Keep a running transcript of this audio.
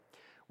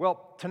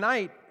Well,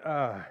 tonight,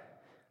 I'm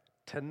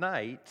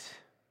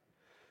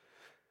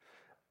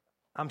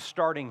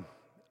starting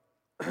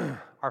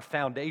our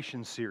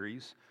foundation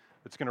series.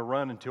 It's going to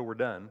run until we're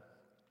done,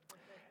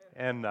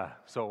 and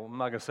so I'm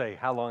not going to say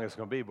how long it's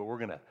going to be, but we're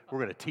going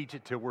to teach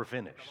it till we're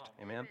finished.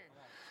 Amen.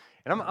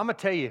 And I'm going to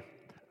tell you,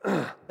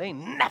 there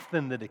ain't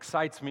nothing that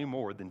excites me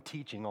more than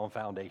teaching on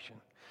foundation.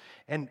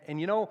 And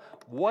you know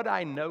what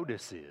I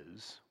notice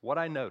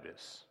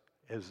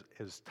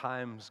as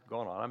time's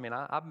gone on. I mean,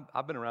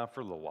 I've been around for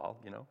a little while.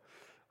 You know,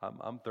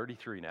 I'm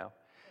 33 now,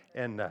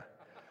 and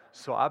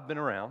so I've been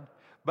around.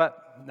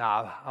 But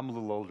I'm a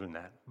little older than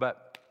that.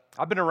 But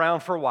I've been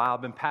around for a while.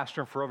 I've been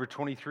pastoring for over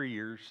 23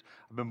 years.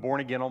 I've been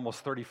born again almost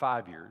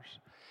 35 years.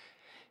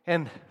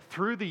 And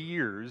through the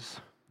years,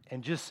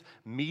 and just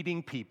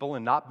meeting people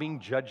and not being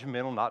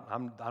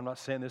judgmental, I'm not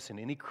saying this in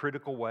any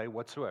critical way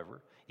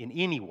whatsoever, in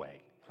any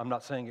way. I'm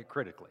not saying it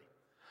critically.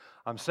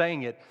 I'm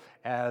saying it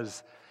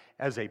as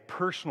a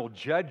personal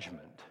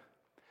judgment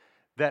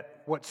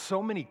that what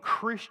so many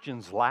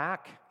Christians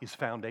lack is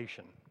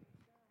foundation.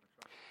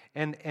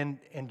 And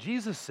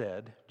Jesus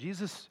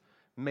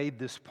made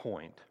this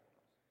point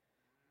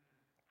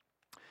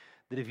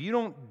that if you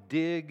don't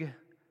dig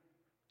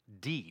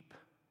deep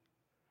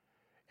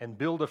and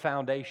build a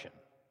foundation,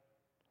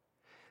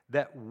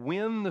 that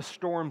when the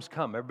storms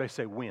come, everybody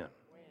say when,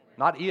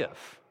 not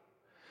if.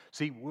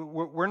 See,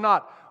 we're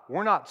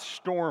not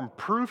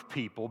storm-proof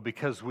people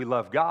because we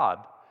love God.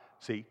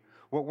 See,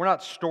 we're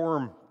not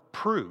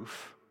storm-free.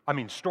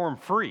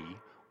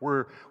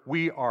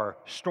 We are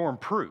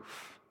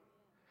storm-proof.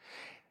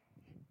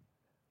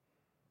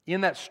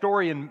 In that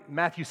story in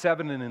Matthew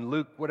 7 and in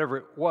Luke, whatever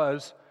it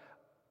was,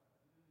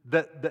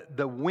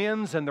 the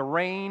winds and the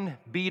rain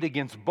beat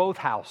against both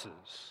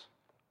houses.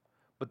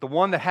 But the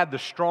one that had the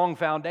strong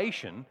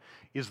foundation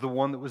is the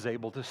one that was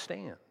able to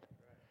stand.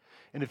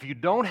 And if you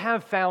don't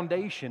have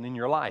foundation in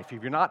your life,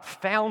 if you're not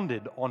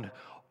founded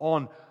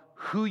on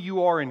who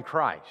you are in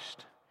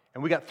Christ,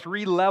 and we got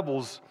 3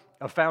 levels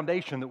of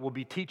foundation that we'll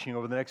be teaching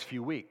over the next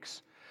few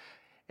weeks.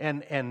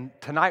 And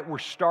tonight we're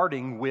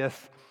starting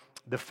with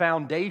the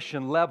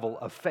foundation level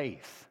of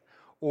faith,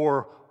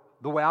 or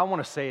the way I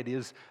want to say it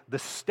is the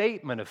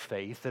statement of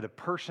faith that a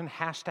person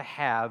has to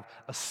have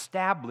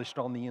established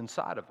on the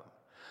inside of them.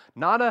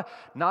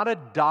 Not a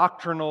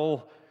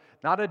doctrinal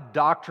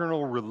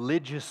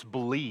religious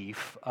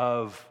belief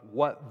of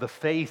what the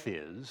faith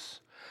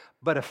is,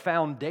 but a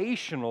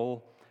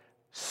foundational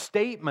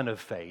statement of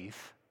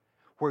faith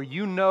where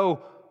you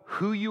know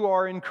who you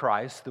are in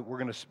Christ, that we're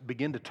going to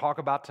begin to talk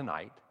about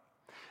tonight,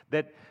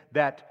 that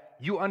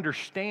you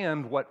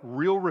understand what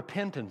real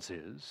repentance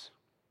is,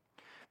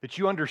 that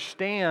you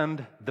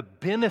understand the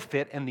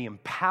benefit and the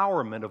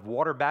empowerment of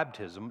water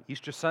baptism.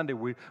 Easter Sunday,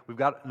 we've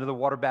got another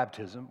water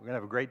baptism. We're going to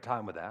have a great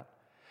time with that.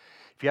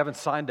 If you haven't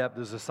signed up,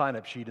 there's a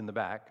sign-up sheet in the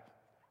back.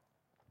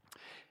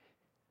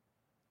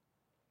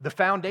 The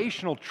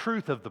foundational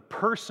truth of the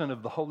person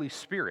of the Holy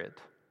Spirit,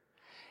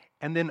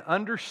 and then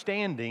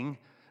understanding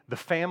the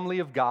family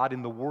of God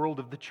in the world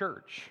of the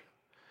church.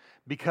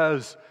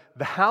 Because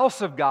the house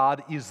of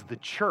God is the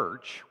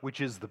church, which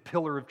is the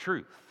pillar of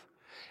truth.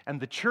 And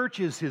the church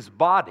is His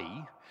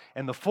body,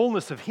 and the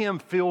fullness of Him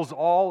fills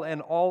all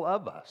and all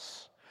of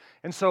us.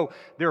 And so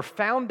there are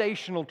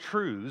foundational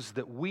truths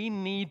that we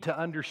need to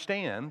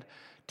understand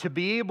to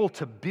be able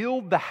to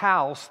build the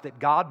house that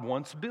God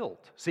wants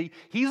built. See,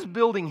 He's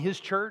building His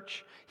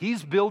church,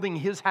 He's building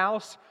His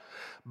house,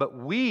 but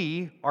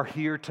we are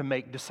here to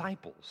make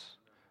disciples.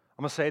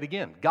 I'm going to say it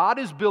again. God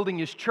is building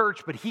His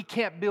church, but He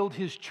can't build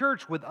His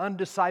church with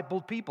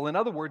undiscipled people. In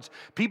other words,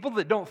 people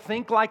that don't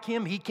think like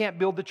Him, He can't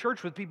build the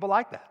church with people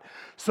like that.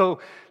 So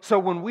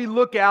when we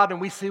look out and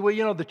we see, well,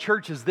 you know, the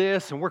church is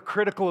this, and we're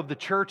critical of the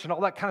church and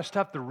all that kind of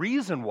stuff, the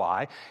reason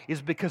why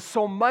is because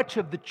so much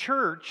of the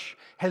church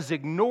has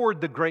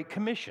ignored the Great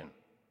Commission.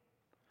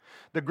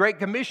 The Great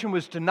Commission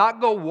was to not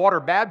go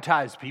water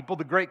baptize people.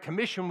 The Great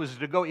Commission was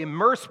to go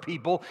immerse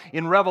people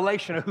in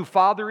revelation of who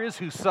Father is,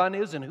 who Son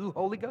is, and who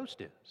Holy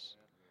Ghost is.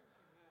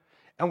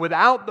 And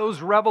without those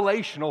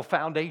revelational,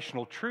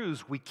 foundational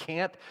truths, we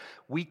can't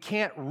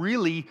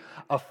really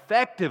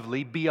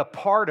effectively be a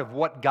part of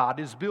what God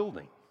is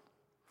building.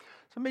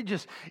 So let me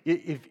just,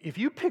 if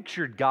you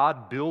pictured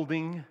God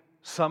building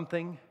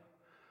something,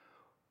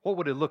 what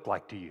would it look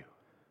like to you?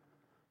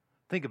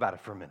 Think about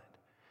it for a minute.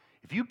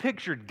 If you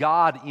pictured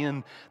God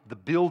in the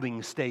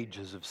building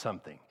stages of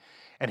something,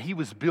 and He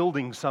was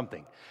building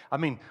something, I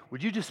mean,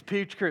 would you just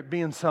picture it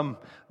being some,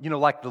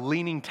 like the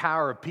Leaning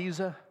Tower of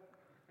Pisa?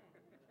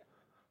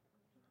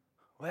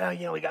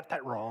 Well, we got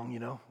that wrong,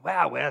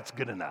 Well, that's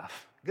good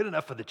enough. Good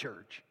enough for the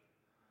church.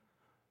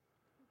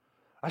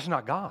 That's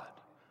not God.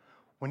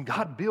 When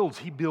God builds,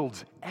 He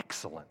builds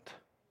excellent.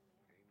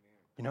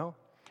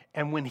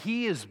 And when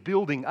He is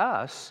building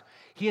us,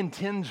 He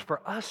intends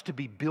for us to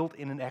be built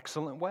in an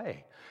excellent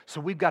way. So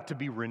we've got to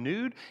be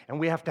renewed, and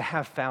we have to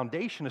have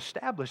foundation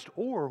established,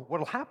 or what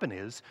will happen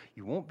is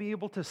you won't be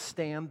able to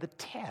stand the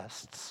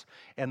tests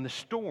and the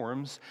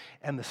storms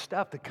and the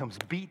stuff that comes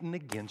beating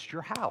against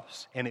your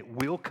house, and it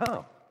will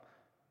come.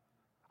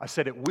 I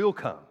said it will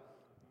come.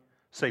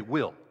 Say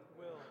will.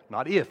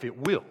 Not if, it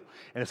will.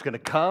 And it's going to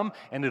come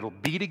and it'll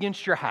beat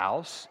against your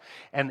house.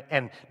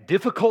 And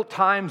difficult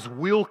times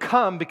will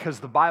come because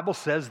the Bible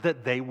says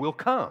that they will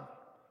come.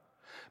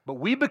 But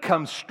we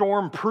become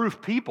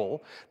storm-proof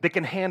people that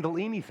can handle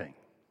anything.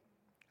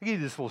 I'll give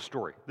you this little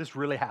story. This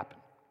really happened.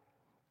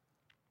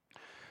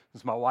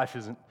 Since my wife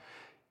isn't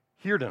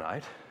here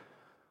tonight,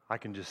 I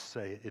can just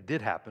say it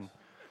did happen.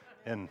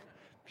 And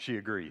she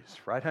agrees.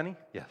 Right, honey?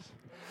 Yes.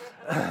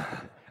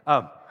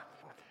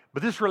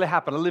 But this really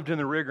happened. I lived in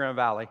the Rio Grande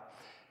Valley,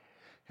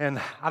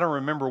 and I don't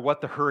remember what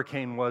the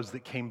hurricane was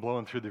that came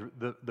blowing through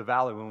the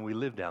valley when we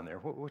lived down there.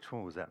 Which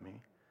one was that,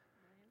 Mimi?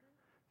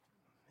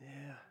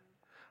 Yeah,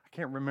 I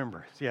can't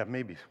remember. Yeah,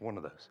 maybe one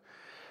of those.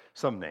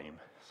 Some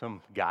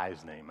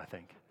guy's name, I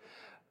think.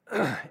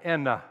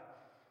 And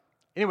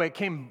anyway, it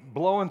came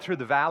blowing through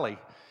the valley,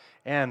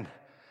 and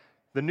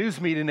the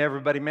news media and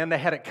everybody, man, they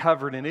had it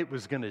covered, and it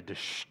was going to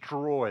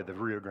destroy the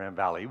Rio Grande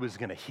Valley. It was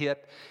going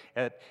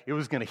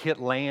to hit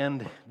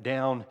land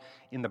down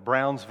in the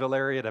Brownsville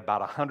area at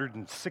about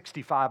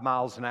 165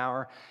 miles an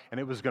hour, and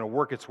it was going to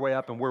work its way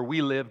up. And where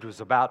we lived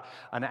was about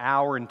an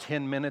hour and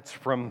 10 minutes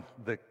from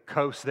the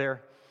coast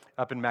there,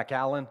 up in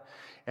McAllen.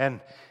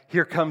 And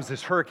here comes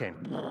this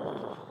hurricane.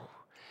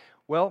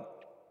 Well,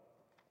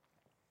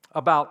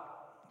 about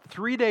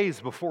 3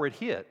 days before it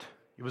hit,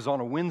 it was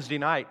on a Wednesday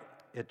night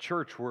at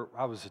church where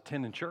I was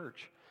attending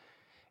church.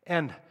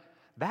 And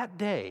that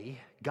day,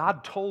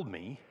 God told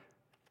me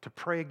to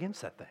pray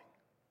against that thing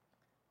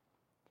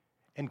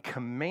and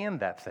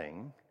command that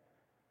thing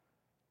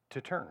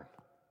to turn.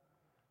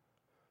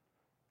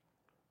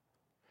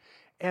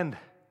 And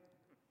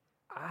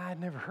I'd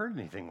never heard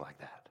anything like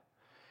that.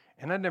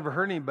 And I'd never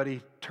heard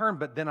anybody turn,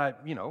 but then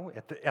at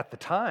the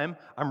time,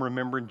 I'm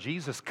remembering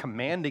Jesus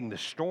commanding the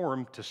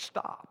storm to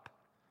stop,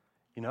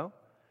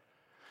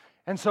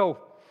 And so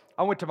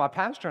I went to my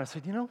pastor and I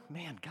said,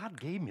 man, God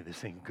gave me this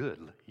thing good.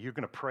 You're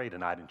going to pray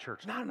tonight in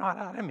church. No,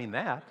 I didn't mean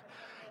that.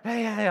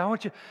 Yeah, I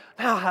want you.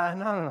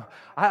 No.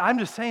 I'm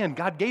just saying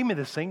God gave me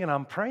this thing and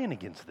I'm praying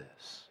against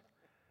this.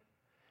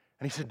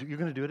 And he said, you're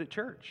going to do it at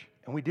church.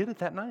 And we did it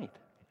that night.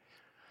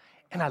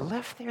 And I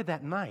left there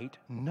that night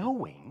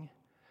knowing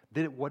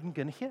that it wasn't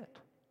going to hit.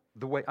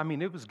 There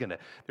was going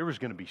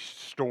to be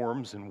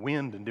storms and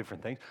wind and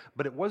different things,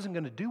 but it wasn't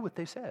going to do what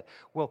they said.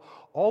 Well,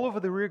 all over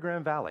the Rio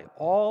Grande Valley,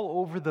 all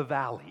over the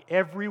valley,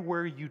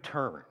 everywhere you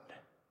turned,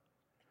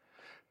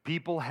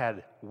 people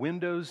had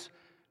windows,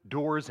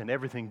 doors, and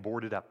everything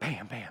boarded up.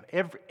 Bam, bam,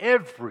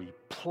 every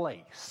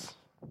place.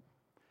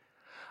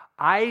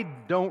 I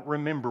don't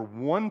remember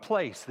one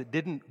place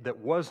that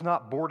was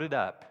not boarded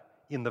up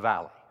in the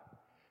valley,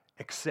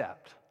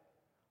 except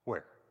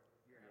where?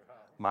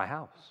 My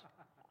house.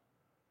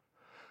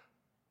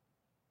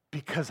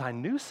 Because I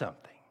knew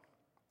something.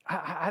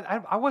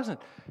 I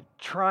wasn't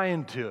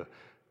trying to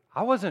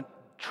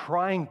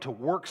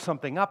work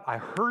something up. I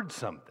heard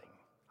something.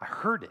 I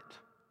heard it.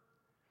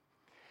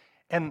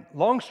 And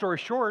long story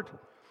short,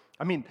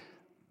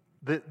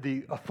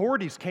 the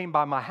authorities came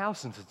by my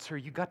house and said, sir,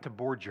 you got to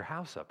board your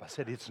house up. I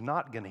said, it's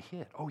not going to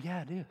hit. Oh,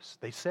 yeah, it is.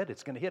 They said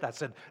it's going to hit. I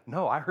said,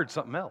 no, I heard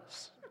something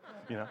else.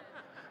 And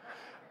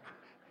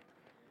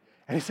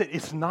he said,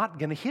 it's not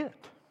going to hit.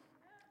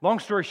 Long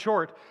story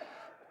short,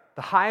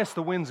 the highest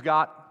the winds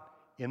got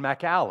in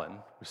McAllen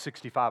was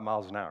 65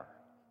 miles an hour.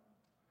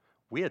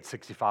 We had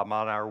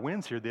 65-mile-an-hour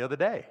winds here the other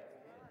day.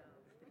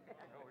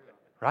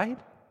 Right?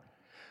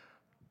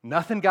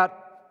 Nothing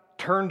got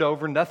turned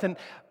over, nothing.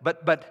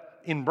 But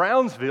in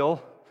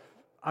Brownsville,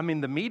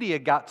 the media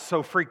got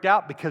so freaked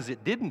out because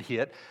it didn't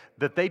hit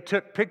that they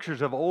took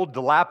pictures of old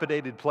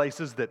dilapidated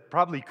places that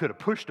probably could have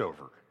pushed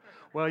over.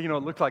 Well, it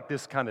looked like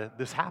this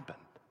happened.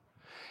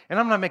 And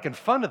I'm not making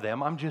fun of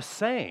them. I'm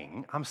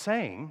saying,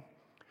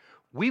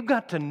 we've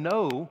got to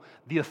know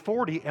the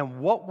authority and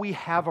what we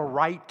have a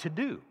right to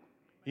do.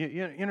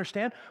 You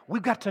understand?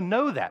 We've got to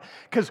know that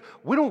because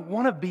we don't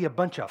want to be a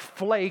bunch of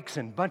flakes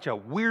and a bunch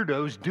of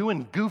weirdos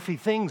doing goofy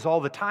things all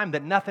the time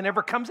that nothing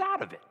ever comes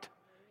out of it.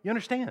 You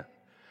understand?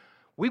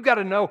 We've got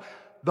to know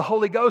the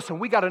Holy Ghost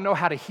and we've got to know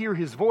how to hear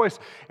His voice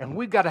and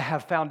we've got to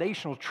have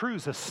foundational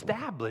truths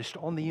established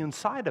on the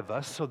inside of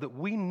us so that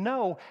we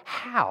know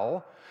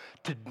how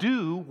to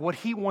do what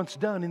He wants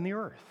done in the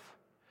earth.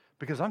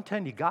 Because I'm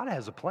telling you, God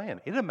has a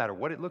plan. It doesn't matter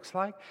what it looks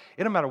like.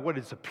 It doesn't matter what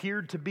it's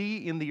appeared to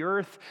be in the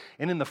earth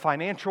and in the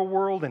financial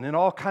world and in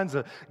all kinds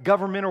of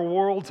governmental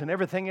worlds and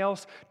everything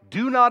else.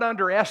 Do not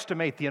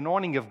underestimate the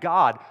anointing of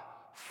God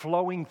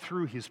flowing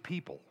through His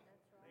people.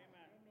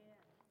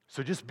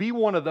 So just be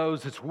one of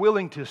those that's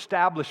willing to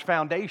establish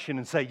foundation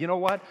and say, you know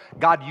what?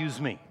 God, use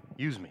me.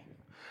 Use me.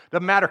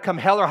 Doesn't matter, come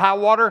hell or high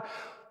water.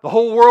 The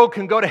whole world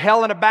can go to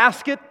hell in a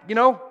basket,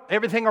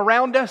 everything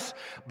around us.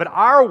 But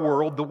our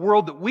world, the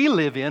world that we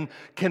live in,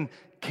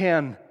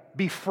 can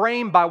be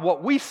framed by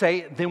what we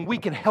say, then we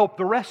can help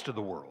the rest of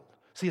the world.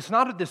 See, it's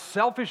not this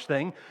selfish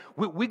thing.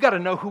 We got to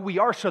know who we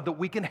are so that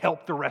we can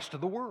help the rest of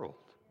the world,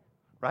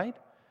 right?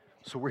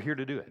 So we're here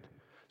to do it.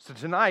 So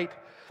tonight,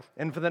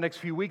 and for the next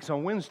few weeks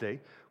on Wednesday,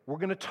 we're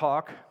going to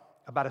talk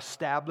about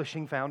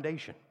establishing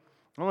foundation.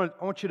 I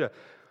want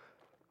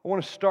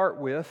to start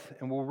with,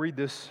 and we'll read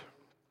this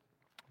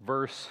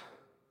verse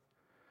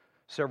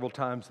several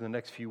times in the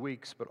next few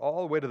weeks, but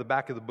all the way to the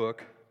back of the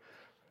book,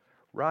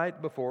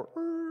 right before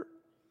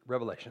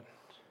Revelation,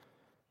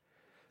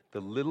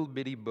 the little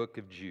bitty book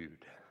of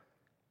Jude,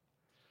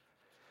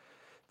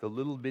 the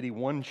little bitty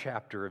one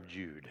chapter of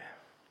Jude.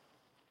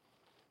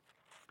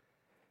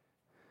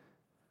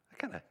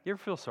 You ever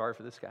feel sorry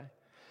for this guy?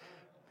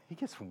 He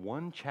gets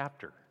one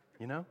chapter,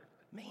 you know?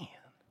 Man.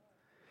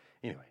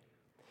 Anyway.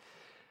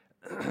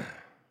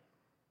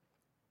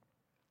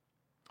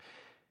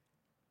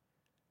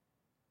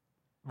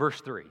 Verse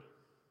 3.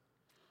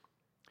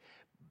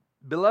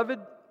 Beloved,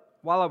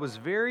 while I was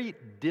very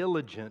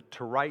diligent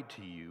to write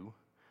to you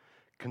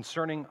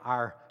concerning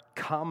our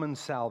common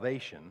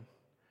salvation,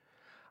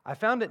 I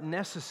found it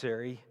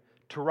necessary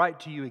to write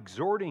to you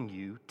exhorting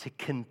you to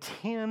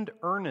contend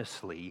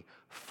earnestly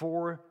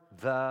for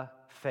the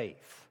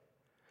faith,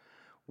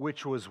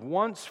 which was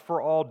once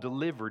for all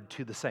delivered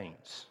to the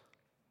saints.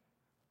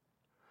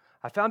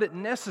 I found it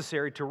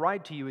necessary to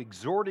write to you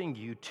exhorting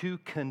you to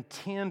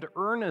contend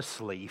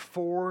earnestly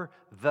for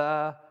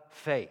the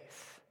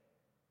faith.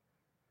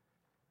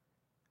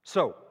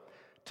 So,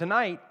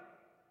 tonight,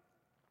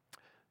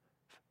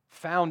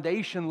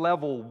 foundation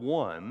level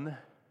 1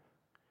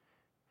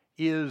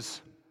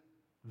 is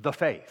the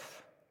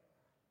faith,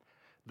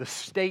 the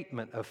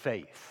statement of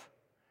faith.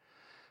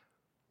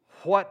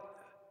 What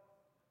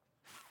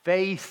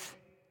faith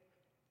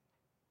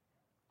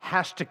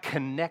has to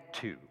connect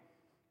to.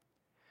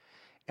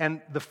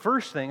 And the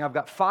first thing, I've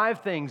got 5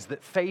 things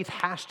that faith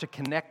has to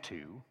connect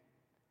to.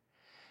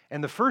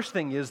 And the first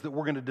thing is that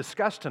we're going to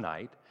discuss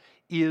tonight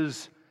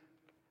is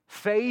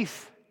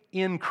faith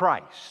in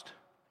Christ.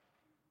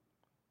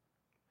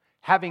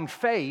 Having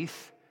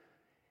faith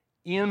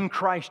in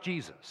Christ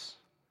Jesus.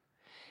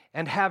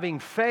 And having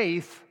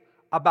faith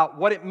about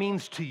what it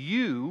means to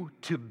you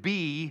to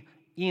be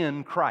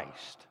in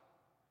Christ.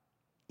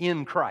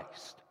 In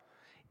Christ.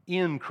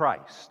 In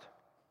Christ.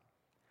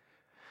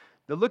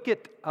 Now look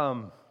at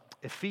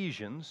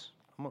Ephesians.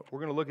 We're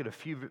going to look at a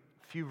few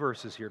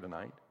verses here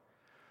tonight.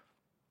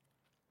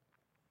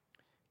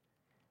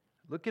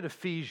 Look at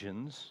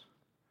Ephesians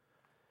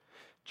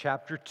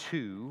chapter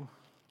 2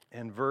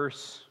 and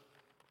verse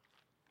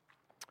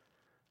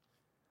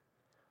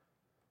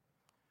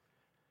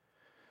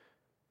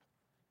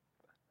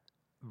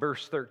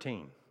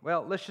 13.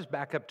 Well, let's just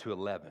back up to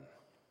 11.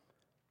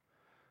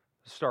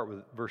 Let's start with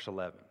verse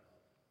 11.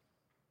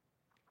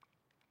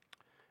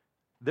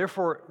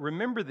 Therefore,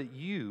 remember that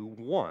you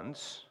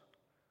once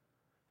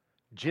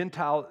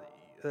Gentiles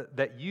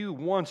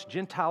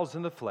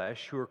in the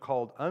flesh, who are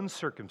called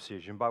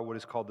uncircumcision by what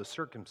is called the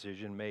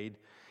circumcision made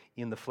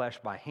in the flesh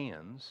by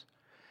hands,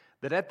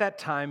 that at that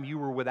time you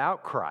were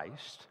without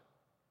Christ,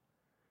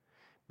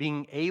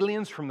 being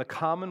aliens from the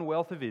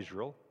commonwealth of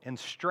Israel and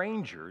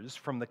strangers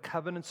from the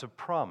covenants of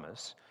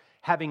promise,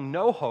 having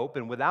no hope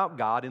and without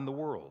God in the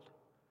world.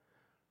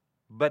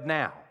 But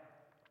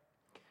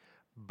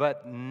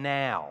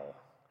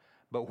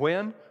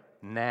when?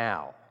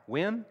 Now.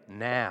 When?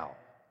 Now.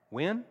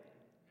 When?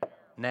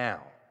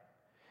 Now.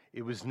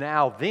 It was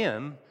now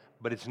then,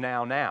 but it's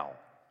now.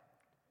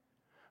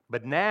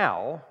 But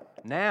now,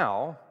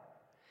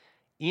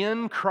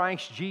 in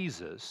Christ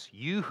Jesus,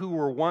 you who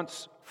were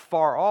once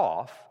far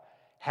off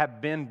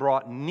have been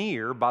brought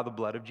near by the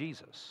blood of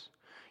Jesus.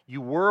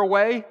 You were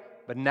away,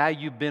 but now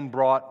you've been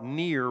brought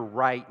near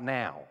right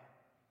now.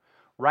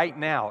 Right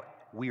now,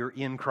 we are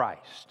in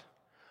Christ.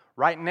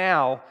 Right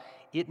now,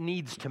 it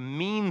needs to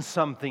mean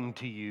something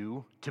to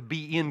you to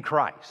be in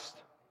Christ.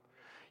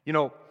 You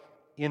know,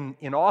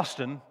 in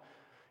Austin,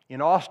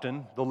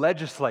 the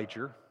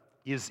legislature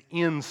is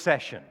in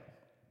session.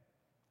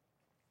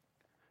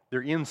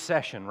 They're in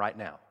session right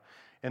now.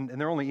 And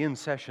they're only in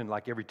session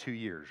like every 2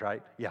 years,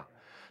 right? Yeah.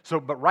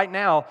 But right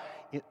now,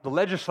 the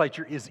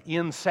legislature is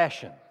in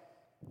session.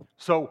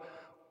 So,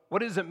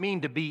 what does it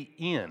mean to be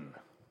in?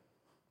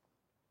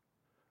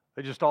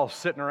 They're just all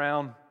sitting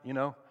around,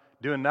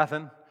 doing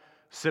nothing,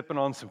 sipping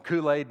on some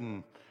Kool-Aid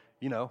and,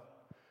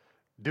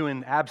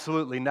 doing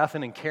absolutely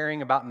nothing and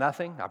caring about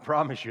nothing? I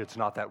promise you it's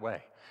not that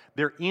way.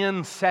 They're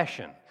in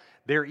session.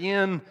 They're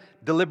in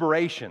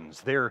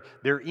deliberations. They're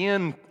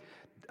in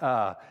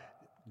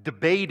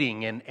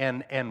debating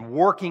and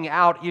working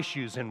out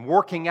issues and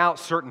working out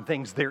certain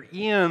things. They're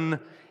in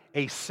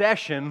a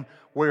session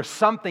where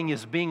something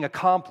is being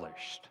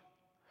accomplished.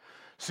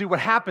 See, what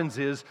happens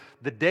is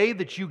the day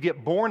that you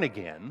get born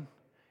again,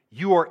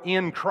 you are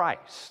in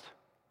Christ.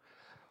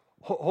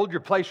 Hold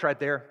your place right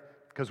there,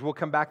 because we'll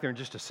come back there in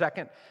just a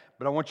second,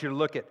 but I want you to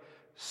look at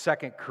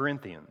 2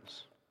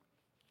 Corinthians.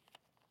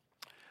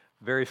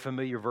 Very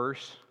familiar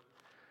verse,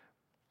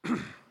 but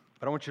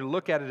I want you to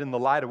look at it in the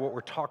light of what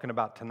we're talking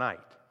about tonight.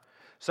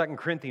 2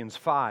 Corinthians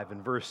 5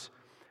 and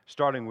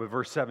starting with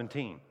verse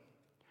 17.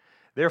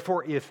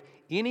 Therefore, if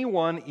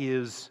anyone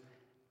is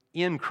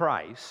in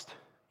Christ,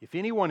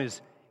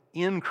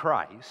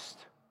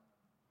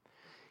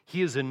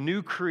 he is a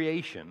new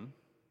creation.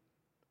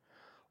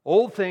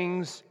 Old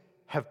things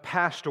have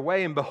passed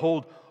away, and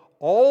behold,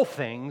 all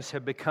things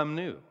have become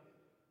new.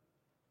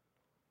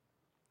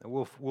 And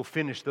we'll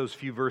finish those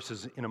few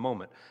verses in a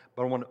moment,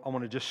 but I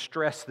want to just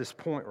stress this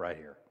point right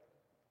here.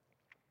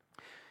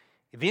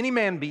 If any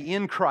man be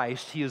in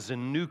Christ, he is a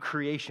new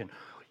creation.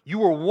 You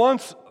were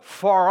once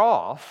far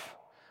off,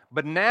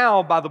 but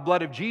now by the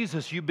blood of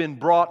Jesus, you've been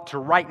brought to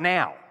right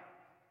now.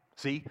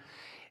 See?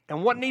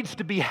 And what needs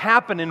to be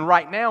happening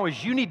right now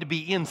is you need to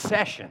be in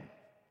session.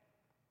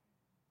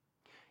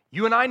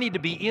 You and I need to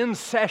be in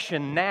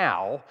session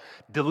now,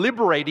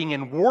 deliberating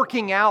and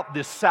working out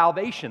this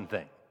salvation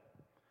thing.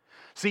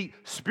 See,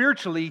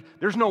 spiritually,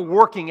 there's no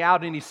working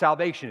out any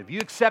salvation. If you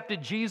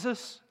accepted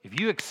Jesus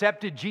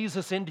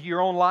into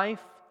your own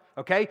life,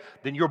 okay,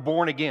 then you're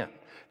born again.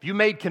 If you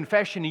made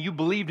confession and you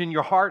believed in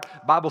your heart,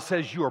 the Bible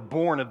says you are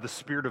born of the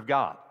Spirit of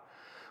God.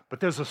 But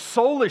there's a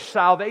soulish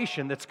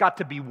salvation that's got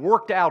to be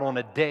worked out on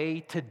a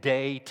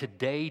day-to-day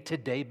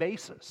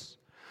basis.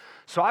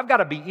 So I've got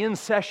to be in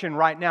session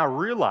right now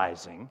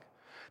realizing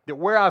that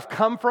where I've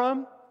come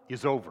from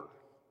is over.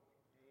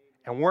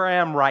 And where I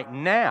am right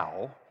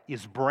now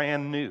is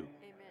brand new. Amen.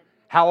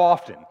 How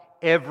often?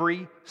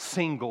 Every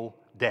single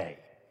day.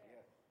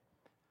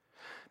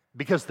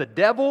 Because the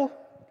devil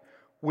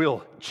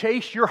will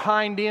chase your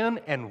hind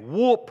end and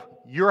whoop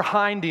your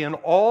hind end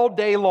all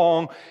day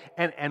long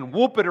and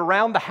whoop it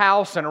around the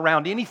house and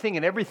around anything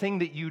and everything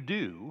that you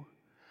do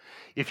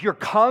if you're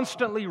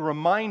constantly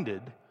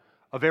reminded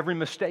of every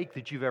mistake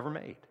that you've ever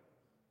made.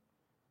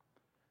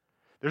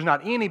 There's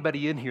not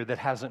anybody in here that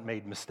hasn't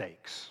made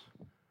mistakes.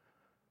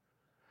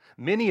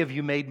 Many of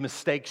you made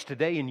mistakes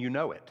today and you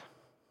know it.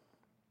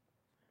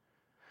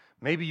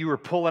 Maybe you were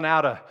pulling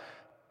out of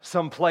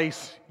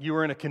someplace, you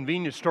were in a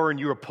convenience store and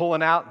you were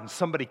pulling out and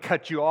somebody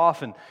cut you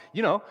off and,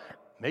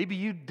 maybe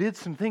you did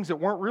some things that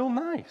weren't real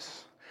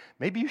nice.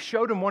 Maybe you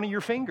showed them one of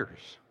your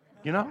fingers,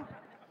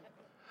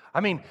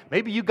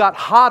 maybe you got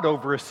hot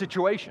over a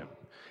situation.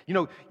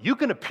 You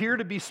can appear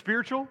to be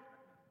spiritual,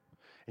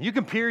 and you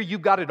can appear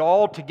you've got it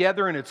all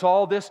together and it's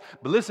all this,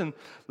 but listen,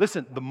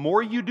 the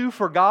more you do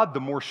for God, the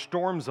more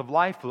storms of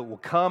life that will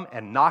come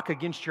and knock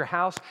against your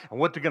house, and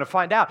what they're going to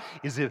find out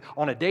is that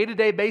on a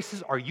day-to-day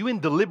basis, are you in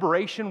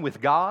deliberation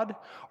with God?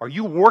 Are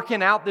you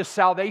working out this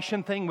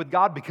salvation thing with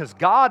God? Because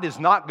God is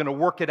not going to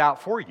work it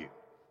out for you.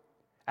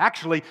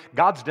 Actually,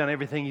 God's done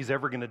everything He's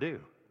ever going to do.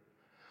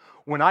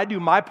 When I do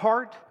my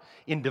part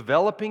in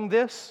developing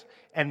this,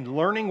 and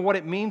learning what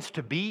it means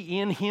to be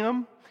in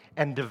Him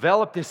and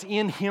develop this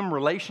in Him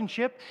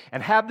relationship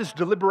and have this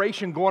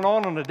deliberation going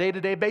on a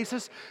day-to-day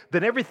basis,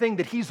 then everything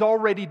that He's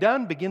already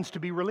done begins to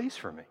be released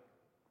for me.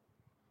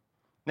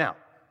 Now,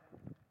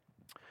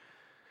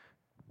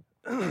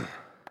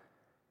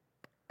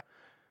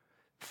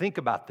 think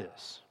about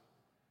this.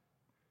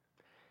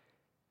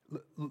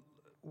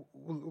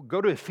 We'll go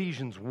to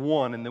Ephesians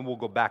 1 and then we'll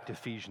go back to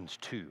Ephesians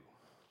 2.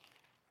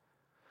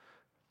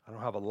 I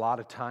don't have a lot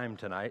of time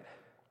tonight,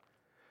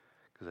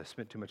 because I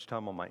spent too much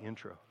time on my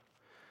intro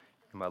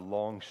and my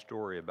long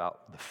story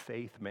about the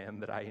faith man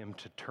that I am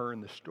to turn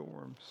the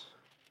storms.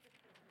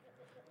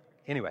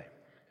 Anyway,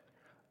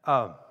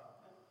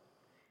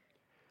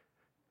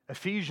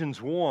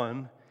 Ephesians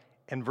 1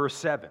 and verse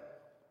 7.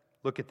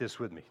 Look at this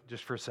with me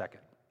just for a second.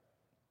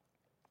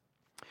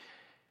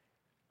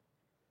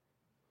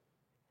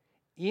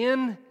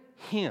 In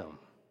Him,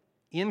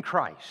 in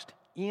Christ,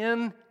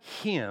 in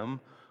Him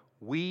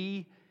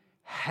we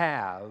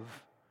have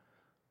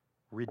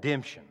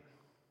redemption.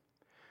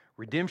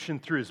 Redemption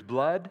through His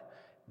blood,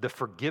 the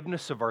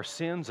forgiveness of our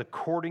sins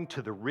according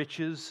to the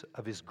riches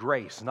of His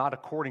grace, not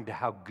according to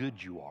how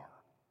good you are.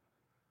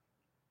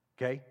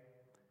 Okay?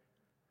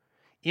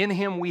 In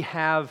Him we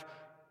have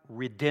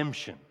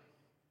redemption.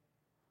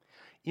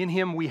 In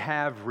Him we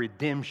have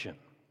redemption.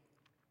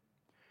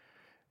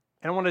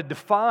 And I want to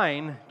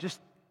define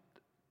just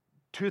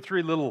 2 or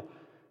 3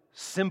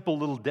 simple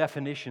little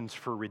definitions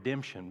for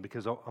redemption,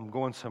 because I'm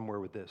going somewhere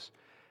with this.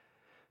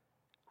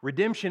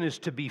 Redemption is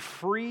to be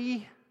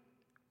free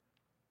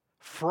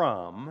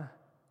from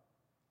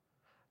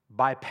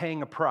by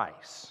paying a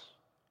price.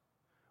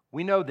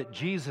 We know that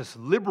Jesus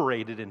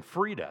liberated and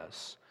freed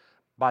us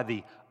by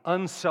the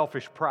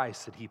unselfish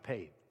price that He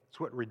paid. That's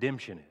what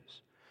redemption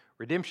is.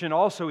 Redemption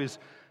also is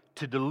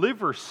to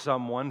deliver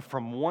someone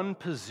from one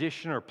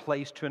position or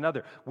place to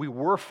another. We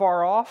were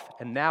far off,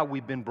 and now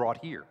we've been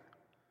brought here.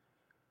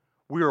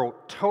 We were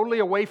totally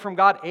away from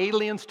God,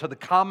 aliens to the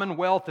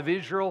commonwealth of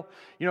Israel,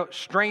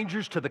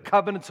 strangers to the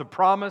covenants of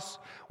promise.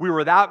 We were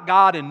without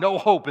God and no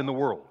hope in the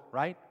world,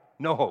 right?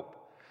 No hope.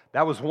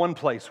 That was one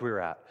place we were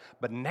at.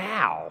 But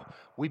now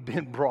we've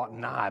been brought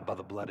nigh by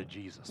the blood of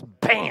Jesus.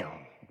 Bam!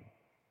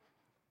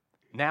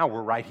 Now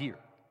we're right here.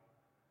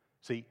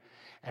 See?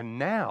 And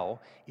now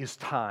is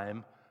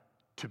time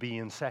to be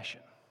in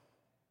session.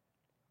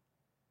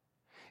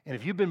 And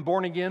if you've been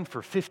born again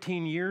for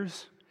 15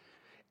 years,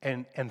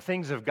 and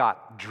things have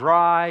got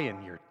dry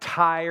and you're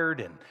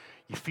tired and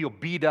you feel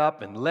beat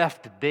up and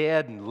left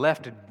dead and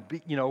left,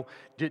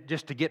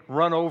 just to get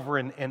run over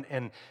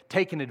and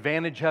taken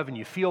advantage of, and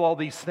you feel all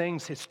these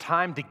things, it's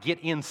time to get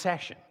in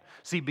session.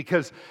 See,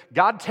 because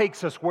God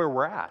takes us where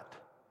we're at.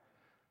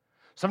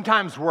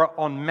 Sometimes we're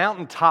on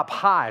mountaintop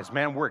highs,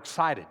 man, we're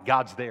excited,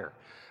 God's there.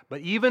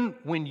 But even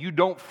when you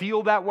don't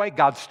feel that way,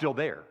 God's still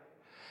there.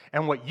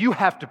 And what you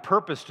have to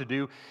purpose to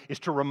do is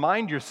to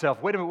remind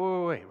yourself, wait a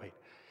minute, wait.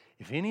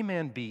 If any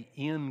man be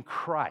in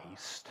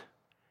Christ,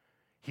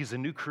 he's a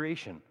new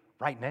creation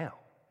right now.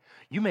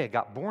 You may have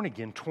got born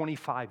again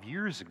 25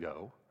 years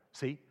ago,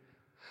 see?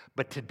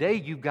 But today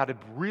you've got to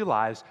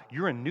realize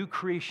you're a new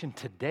creation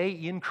today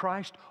in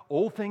Christ.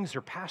 Old things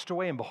are passed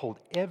away, and behold,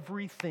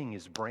 everything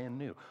is brand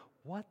new.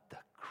 What the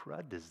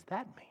crud does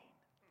that mean?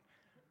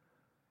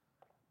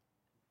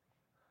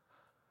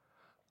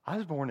 I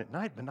was born at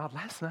night, but not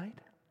last night.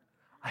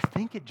 I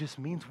think it just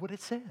means what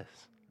it says.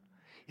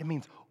 It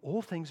means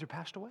old things are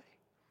passed away.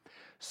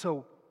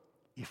 So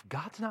if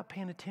God's not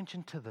paying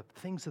attention to the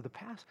things of the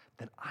past,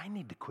 then I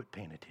need to quit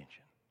paying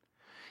attention.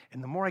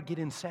 And the more I get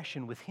in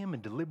session with Him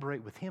and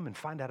deliberate with Him and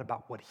find out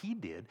about what He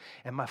did,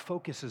 and my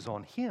focus is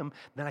on Him,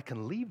 then I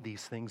can leave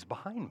these things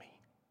behind me.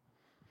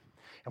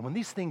 And when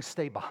these things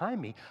stay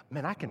behind me,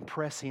 man, I can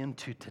press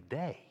into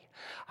today.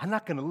 I'm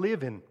not going to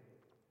live in,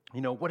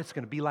 what it's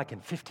going to be like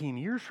in 15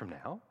 years from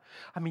now.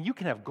 I mean, you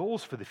can have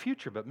goals for the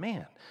future, but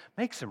man,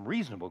 make some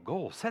reasonable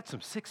goals. Set some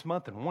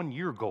 6-month and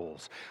 1-year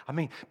goals. I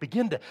mean,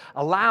 begin to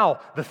allow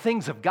the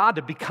things of God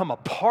to become a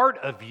part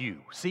of you.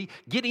 See,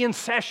 get in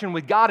session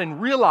with God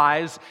and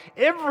realize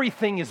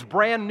everything is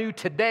brand new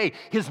today.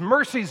 His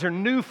mercies are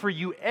new for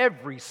you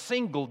every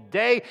single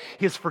day.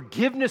 His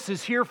forgiveness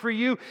is here for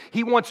you.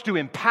 He wants to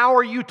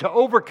empower you to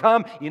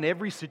overcome in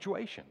every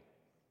situation.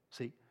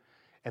 See,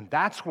 and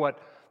that's what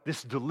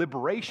this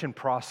deliberation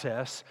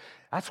process,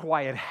 that's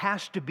why it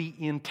has to be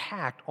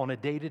intact on a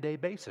day-to-day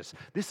basis.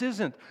 This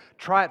isn't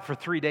try it for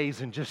 3 days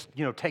and just,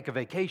 take a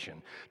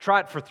vacation. Try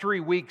it for 3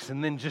 weeks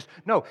and then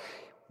no.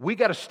 We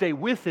got to stay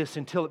with this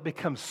until it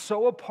becomes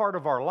so a part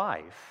of our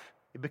life,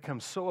 it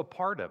becomes so a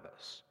part of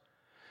us,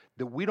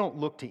 that we don't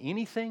look to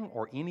anything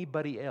or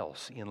anybody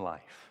else in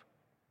life.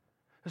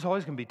 There's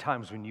always going to be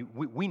times when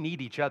we need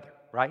each other,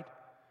 right?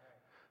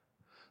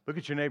 Look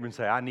at your neighbor and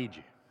say, I need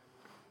you.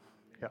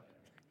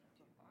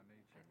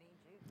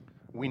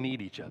 We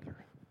need each other.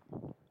 I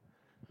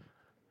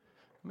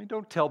mean,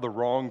 don't tell the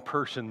wrong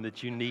person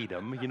that you need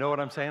them. You know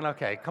what I'm saying?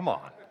 Okay, come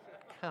on.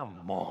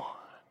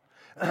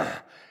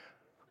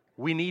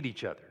 We need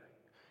each other.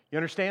 You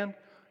understand?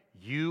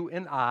 You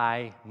and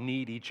I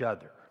need each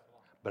other.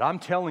 But I'm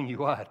telling you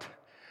what,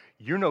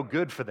 you're no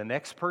good for the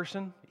next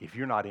person if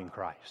you're not in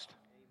Christ.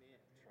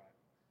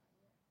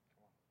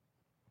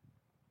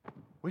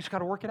 We just got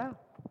to work it out.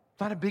 It's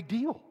not a big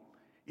deal.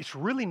 It's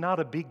really not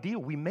a big deal.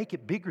 We make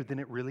it bigger than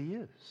it really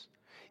is.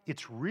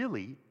 It's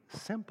really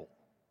simple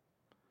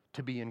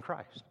to be in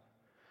Christ.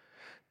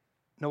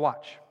 Now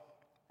watch.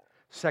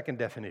 Second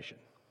definition.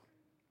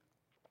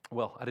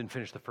 Well, I didn't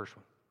finish the first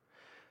one.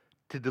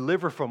 To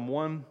deliver from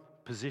one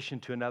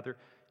position to another,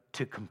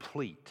 to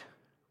complete.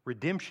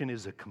 Redemption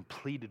is a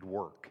completed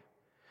work.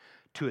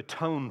 To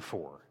atone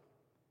for.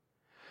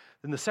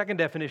 Then the second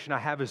definition I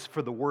have is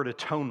for the word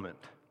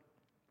atonement.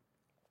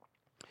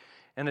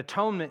 And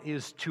atonement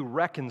is to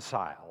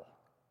reconcile.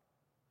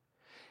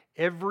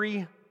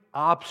 Every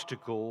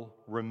obstacle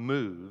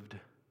removed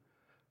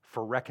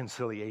for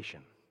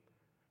reconciliation.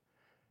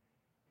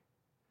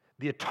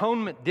 The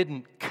atonement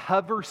didn't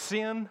cover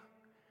sin,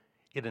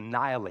 it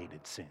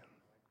annihilated sin.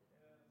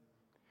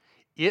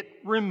 It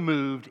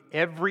removed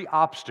every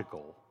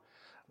obstacle.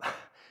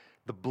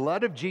 The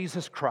blood of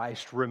Jesus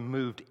Christ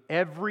removed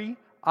every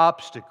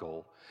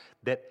obstacle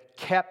that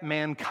kept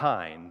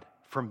mankind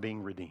from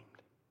being redeemed.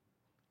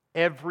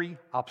 Every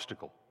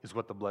obstacle is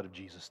what the blood of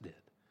Jesus did.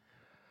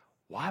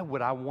 Why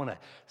would I want to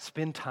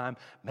spend time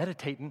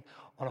meditating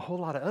on a whole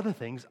lot of other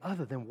things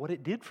other than what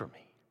it did for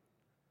me?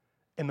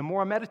 And the more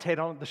I meditate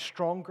on it, the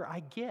stronger I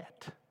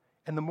get.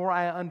 And the more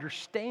I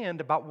understand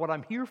about what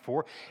I'm here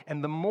for,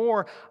 and the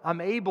more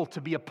I'm able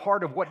to be a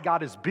part of what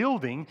God is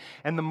building,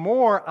 and the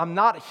more I'm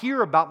not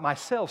here about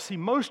myself. See,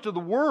 most of the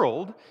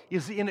world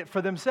is in it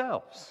for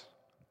themselves.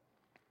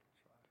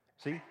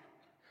 See?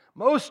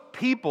 Most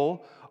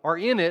people are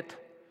in it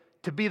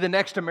to be the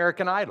next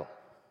American Idol.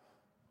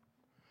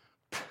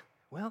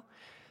 Well,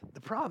 the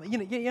problem,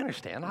 you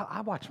understand,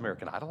 I watch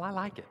American Idol. I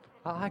like it.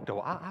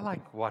 I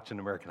like watching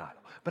American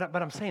Idol.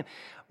 But I'm saying,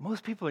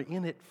 most people are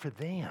in it for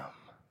them,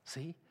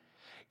 see?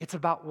 It's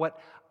about what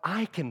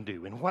I can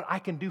do and what I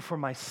can do for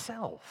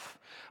myself.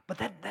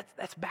 But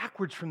that's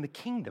backwards from the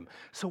kingdom.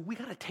 So we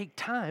got to take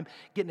time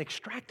getting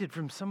extracted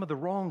from some of the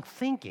wrong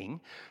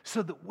thinking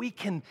so that we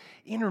can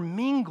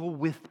intermingle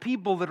with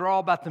people that are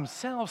all about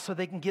themselves so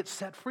they can get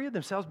set free of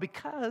themselves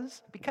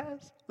because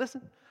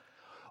listen,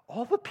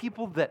 all the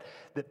people that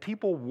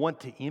people want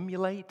to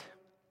emulate,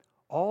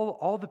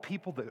 all the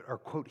people that are,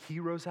 quote,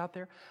 heroes out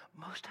there,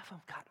 most of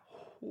them got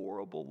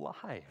horrible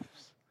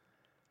lives.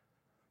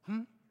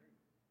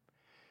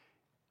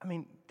 I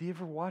mean, do you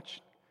ever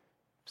watch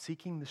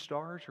Seeking the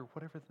Stars or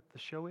whatever the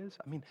show is.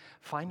 I mean,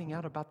 finding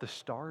out about the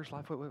stars'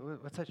 life.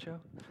 What's that show?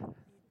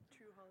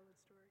 True Hollywood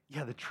Stories.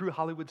 Yeah, the True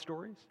Hollywood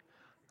Stories.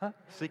 Huh?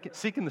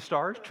 Seeking the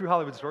Stars, True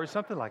Hollywood Stories,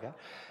 something like that.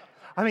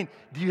 I mean,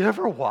 do you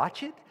ever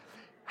watch it?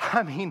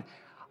 I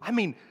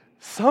mean,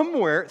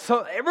 somewhere,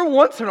 so every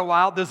once in a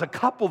while, there's a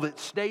couple that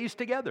stays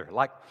together,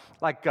 like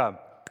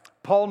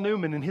Paul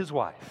Newman and his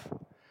wife.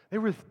 They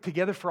were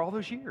together for all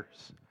those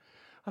years.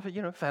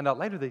 I found out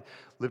later they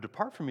lived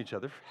apart from each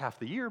other for half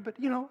the year, but,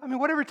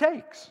 whatever it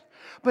takes.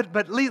 But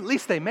at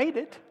least they made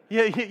it.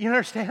 You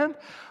understand?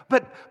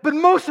 But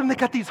most of them, they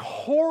got these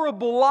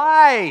horrible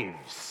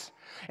lives.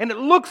 And it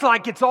looks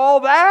like it's all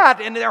that,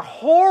 and they're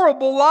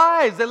horrible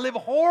lives. They live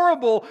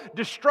horrible,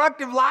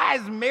 destructive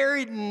lives,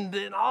 married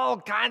and all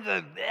kinds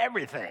of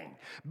everything.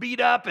 Beat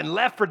up and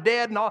left for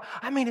dead and all.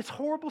 It's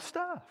horrible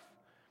stuff.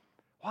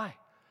 Why?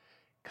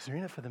 Because they're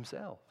in it for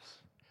themselves.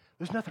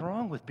 There's nothing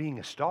wrong with being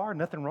a star,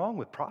 nothing wrong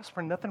with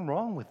prospering, nothing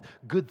wrong with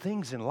good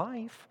things in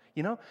life,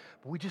 But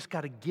we just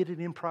got to get it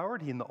in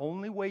priority, and the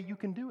only way you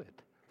can do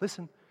it,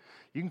 listen,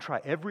 you can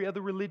try every other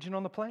religion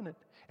on the planet,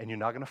 and you're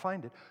not going to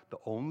find it. The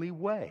only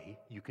way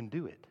you can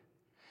do it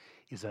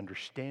is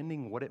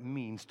understanding what it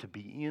means to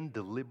be in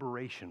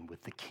deliberation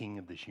with the King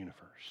of this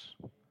universe.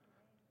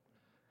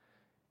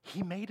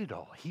 He made it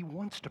all. He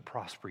wants to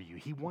prosper you.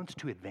 He wants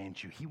to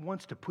advance you. He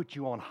wants to put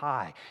you on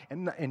high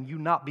and you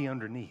not be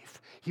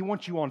underneath. He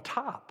wants you on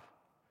top.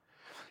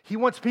 He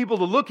wants people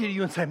to look at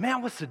you and say,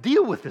 man, what's the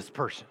deal with this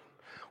person?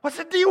 What's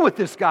the deal with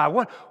this guy?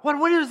 What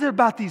is it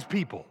about these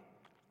people?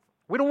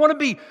 We don't want to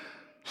be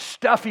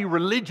stuffy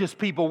religious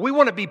people. We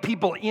want to be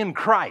people in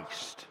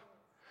Christ.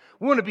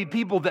 We want to be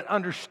people that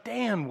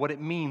understand what it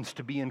means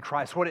to be in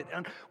Christ, what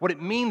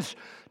it means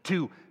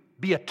to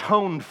be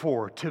atoned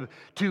for, to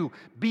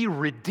be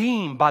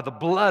redeemed by the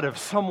blood of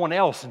someone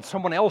else and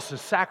someone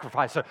else's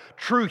sacrifice. A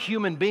true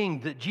human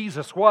being that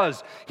Jesus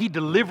was, He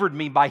delivered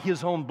me by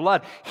His own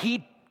blood.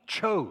 He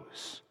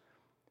chose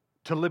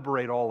to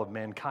liberate all of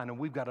mankind, and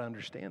we've got to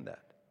understand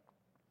that.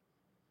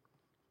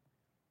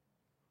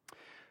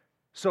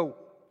 So,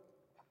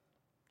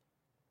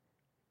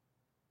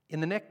 in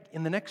the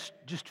next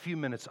just few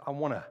minutes, I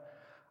want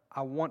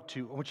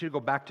you to go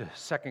back to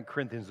 2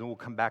 Corinthians, and we'll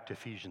come back to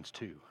Ephesians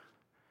 2.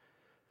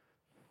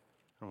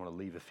 I don't want to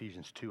leave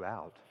Ephesians 2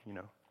 out, He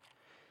might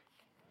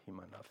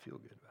not feel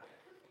good about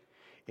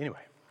it. Anyway,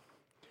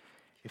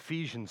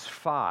 Ephesians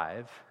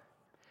 5,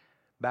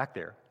 back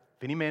there.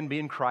 If any man be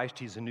in Christ,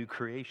 he's a new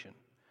creation.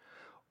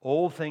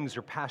 Old things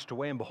are passed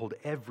away, and behold,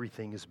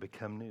 everything has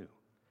become new.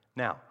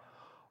 Now,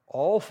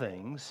 all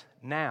things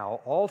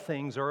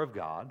are of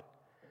God,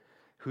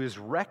 who has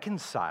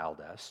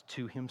reconciled us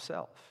to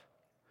Himself.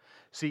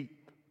 See,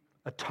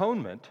 the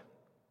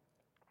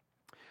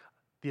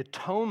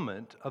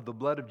atonement of the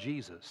blood of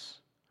Jesus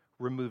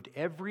removed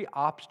every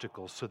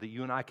obstacle so that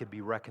you and I could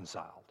be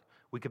reconciled.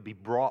 We could be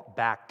brought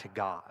back to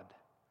God.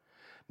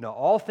 Now,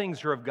 all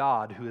things are of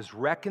God, who has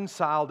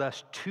reconciled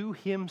us to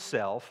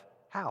Himself.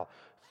 How?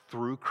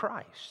 Through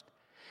Christ.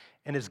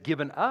 And has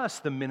given us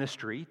the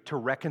ministry to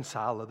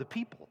reconcile other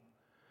people.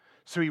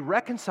 So He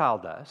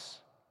reconciled us,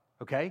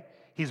 okay?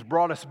 He's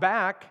brought us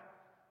back,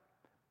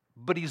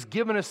 but He's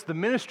given us the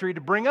ministry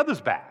to bring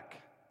others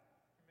back.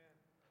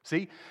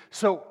 See?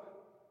 So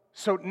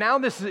now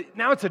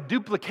it's a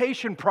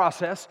duplication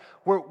process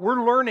where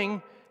we're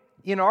learning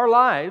in our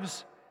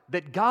lives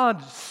that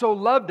God so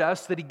loved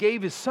us that He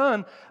gave His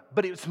Son,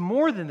 but it's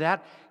more than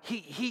that.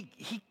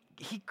 He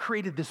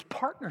created this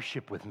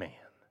partnership with man.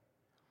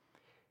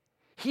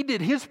 He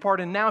did His part,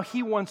 and now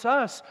He wants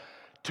us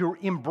to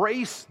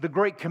embrace the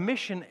Great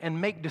Commission and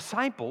make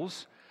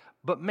disciples,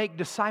 but make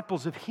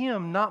disciples of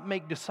Him, not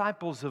make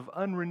disciples of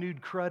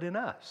unrenewed crud in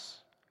us.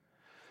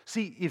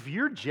 See, if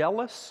you're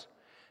jealous,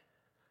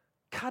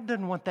 God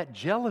doesn't want that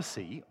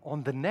jealousy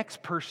on the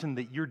next person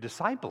that you're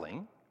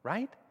discipling,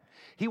 right?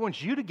 He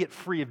wants you to get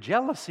free of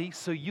jealousy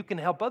so you can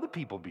help other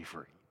people be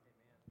free.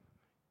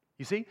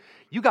 You see,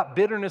 you got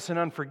bitterness and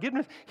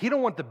unforgiveness. He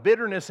don't want the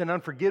bitterness and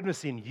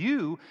unforgiveness in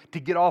you to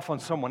get off on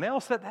someone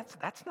else.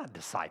 That's not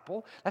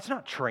disciple. That's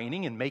not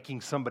training and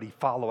making somebody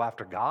follow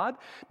after God,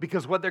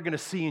 because what they're going to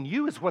see in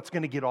you is what's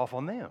going to get off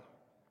on them.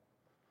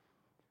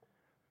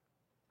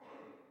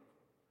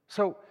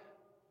 So,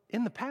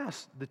 in the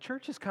past, the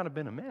church has kind of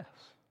been a mess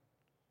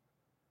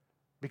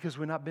because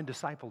we've not been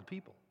discipled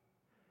people.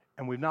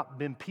 And we've not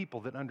been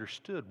people that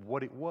understood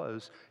what it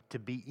was to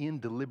be in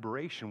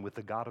deliberation with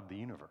the God of the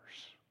universe,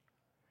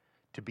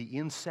 to be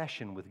in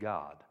session with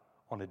God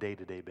on a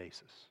day-to-day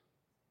basis.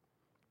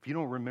 If you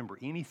don't remember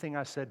anything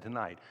I said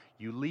tonight,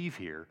 you leave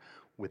here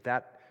with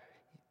that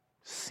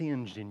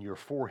singed in your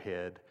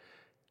forehead,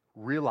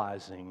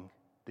 realizing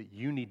that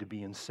you need to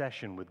be in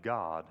session with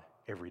God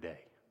every day.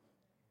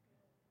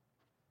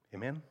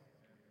 Amen?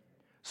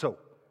 So,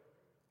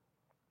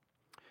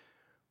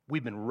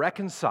 we've been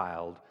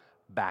reconciled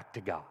back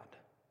to God,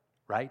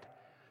 right?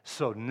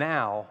 So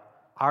now,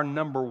 our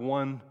number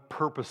one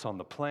purpose on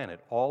the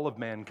planet, all of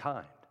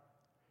mankind,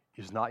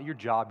 is not your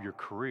job, your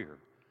career,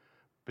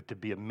 but to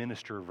be a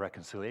minister of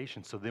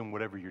reconciliation. So then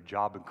whatever your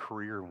job and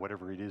career and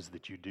whatever it is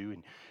that you do,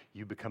 and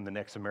you become the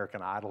next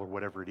American Idol or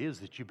whatever it is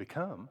that you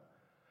become,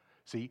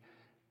 see,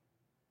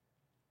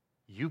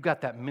 you've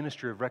got that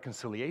ministry of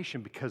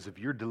reconciliation because of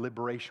your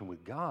deliberation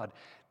with God.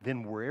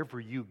 Then wherever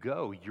you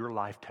go, your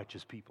life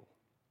touches people,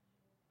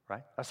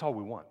 right? That's all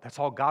we want. That's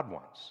all God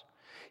wants.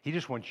 He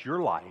just wants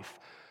your life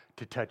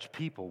to touch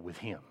people with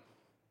Him,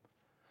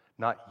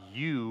 not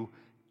you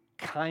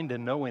kind of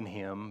knowing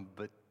Him,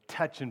 but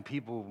touching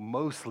people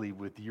mostly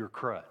with your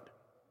crud.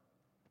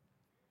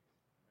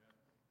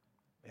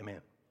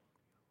 Amen.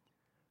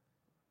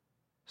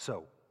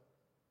 So,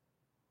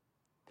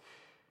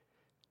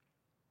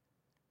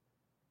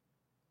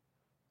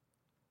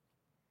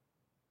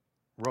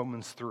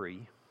 Romans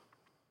 3.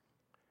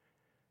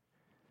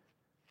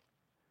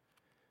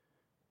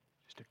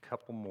 Just a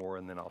couple more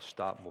and then I'll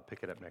stop and we'll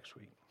pick it up next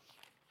week.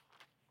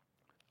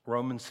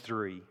 Romans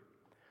 3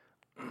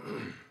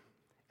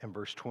 and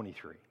verse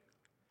 23.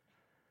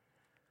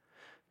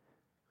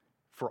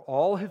 For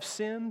all have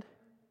sinned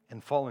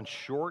and fallen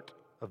short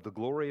of the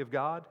glory of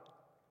God,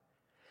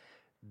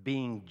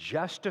 being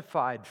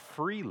justified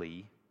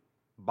freely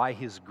by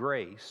His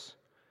grace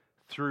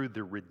through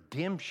the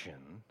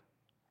redemption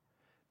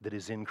that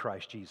is in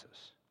Christ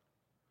Jesus.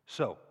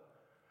 So,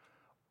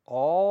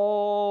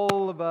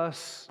 all of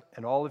us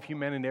and all of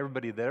humanity and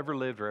everybody that ever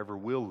lived or ever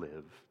will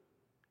live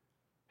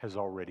has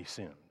already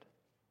sinned.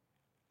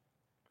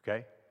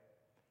 Okay?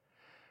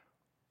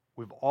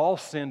 We've all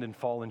sinned and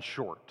fallen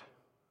short.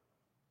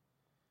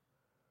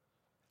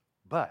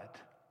 But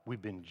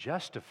we've been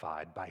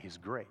justified by His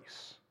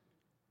grace.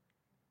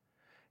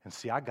 And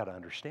see, I got to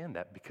understand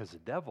that because the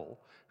devil,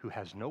 who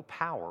has no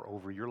power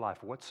over your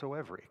life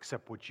whatsoever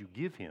except what you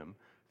give him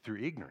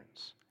through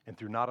ignorance and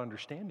through not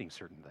understanding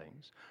certain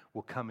things,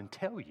 will come and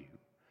tell you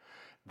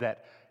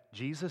that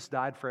Jesus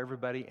died for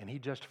everybody and He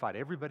justified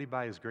everybody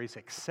by His grace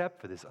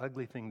except for this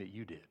ugly thing that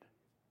you did.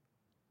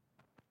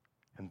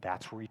 And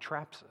that's where he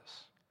traps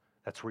us.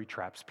 That's where he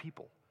traps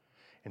people.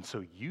 And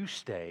so you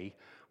stay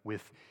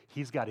with,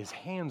 he's got his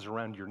hands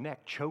around your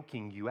neck,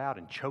 choking you out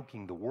and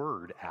choking the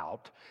word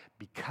out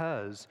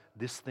because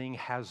this thing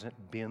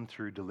hasn't been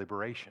through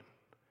deliberation.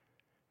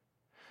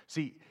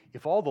 See,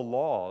 if all the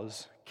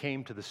laws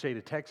came to the state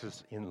of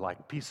Texas in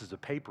like pieces of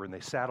paper and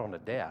they sat on a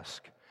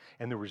desk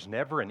and there was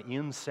never an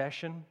in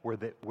session where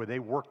they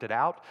worked it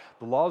out,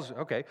 the laws,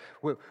 okay,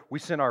 we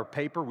sent our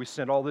paper, we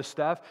sent all this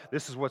stuff,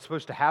 this is what's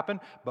supposed to happen,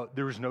 but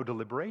there was no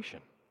deliberation.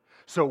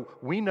 So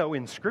we know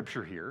in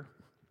Scripture here,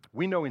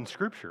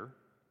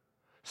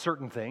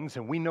 certain things,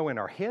 and we know in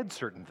our head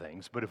certain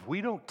things, but if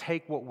we don't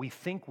take what we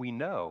think we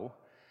know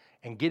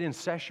and get in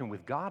session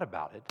with God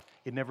about it,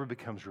 it never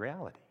becomes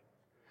reality.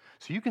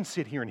 So you can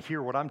sit here and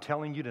hear what I'm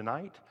telling you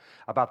tonight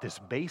about this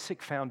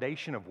basic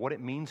foundation of what it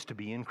means to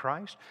be in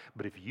Christ,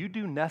 but if you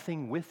do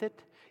nothing with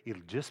it,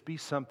 it'll just be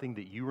something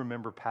that you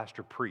remember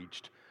Pastor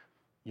preached,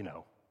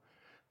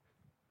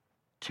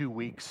 2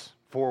 weeks,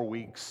 4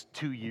 weeks,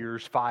 2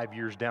 years, 5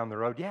 years down the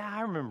road. Yeah,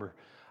 I remember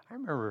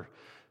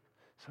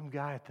some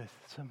guy at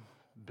some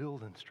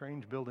building,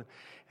 strange building,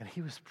 and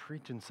he was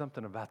preaching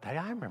something about that.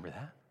 I remember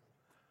that.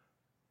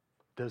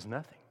 Does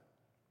nothing.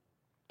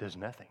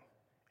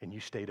 And you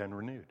stayed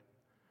unrenewed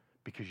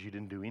because you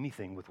didn't do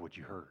anything with what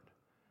you heard.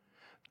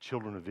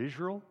 Children of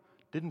Israel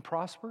didn't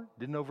prosper,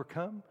 didn't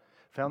overcome,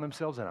 found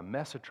themselves in a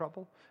mess of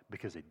trouble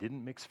because they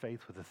didn't mix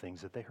faith with the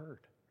things that they heard.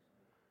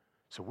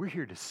 So we're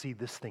here to see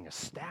this thing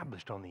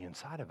established on the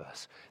inside of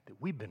us, that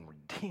we've been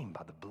redeemed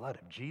by the blood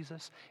of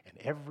Jesus and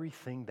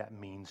everything that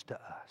means to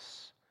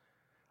us.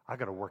 I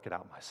got to work it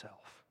out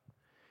myself.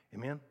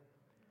 Amen?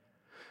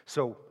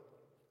 So,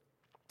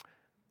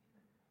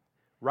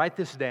 write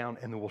this down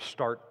and then we'll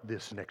start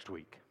this next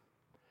week.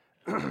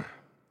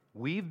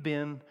 We've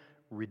been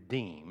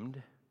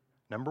redeemed,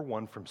 number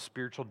one, from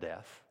spiritual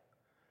death.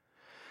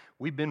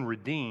 We've been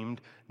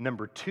redeemed,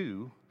 number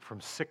two, from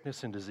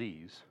sickness and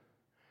disease.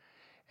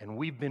 And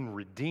we've been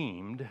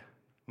redeemed,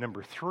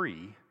 number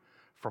three,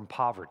 from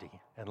poverty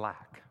and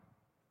lack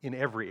in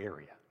every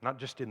area. Not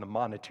just in the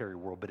monetary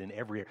world, but in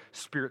every area.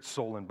 Spirit,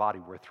 soul, and body,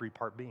 we're a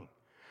three-part being.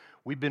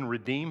 We've been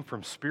redeemed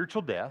from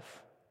spiritual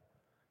death.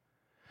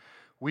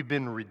 We've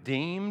been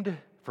redeemed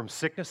from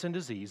sickness and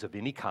disease of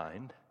any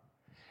kind.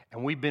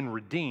 And we've been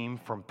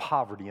redeemed from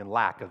poverty and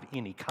lack of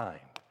any kind.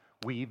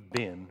 We've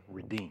been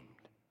redeemed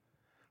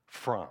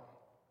from.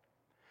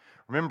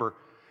 Remember,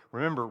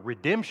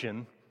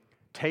 redemption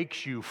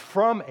takes you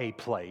from a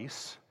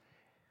place,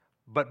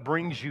 but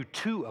brings you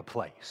to a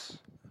place.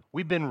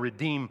 We've been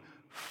redeemed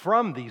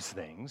from these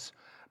things,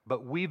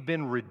 but we've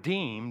been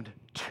redeemed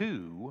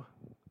to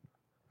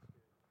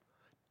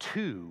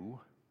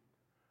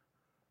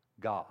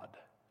God.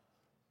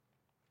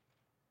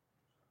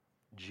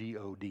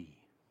 G-O-D.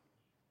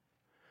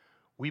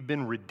 We've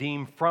been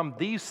redeemed from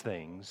these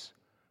things,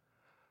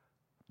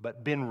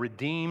 but been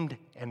redeemed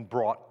and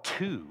brought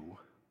to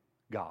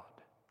God.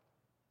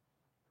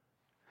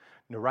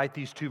 Now write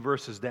these two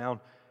verses down.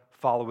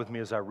 Follow with me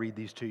as I read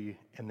these to you,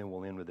 and then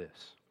we'll end with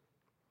this.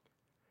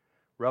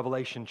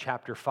 Revelation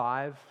chapter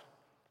 5,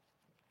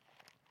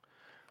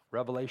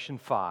 Revelation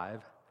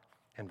 5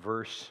 and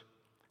verse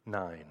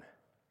 9.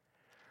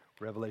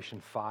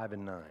 Revelation 5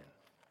 and 9.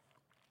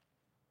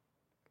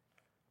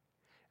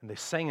 And they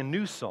sang a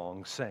new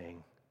song,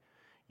 saying,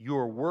 "You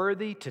are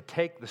worthy to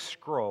take the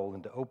scroll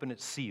and to open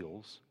its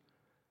seals,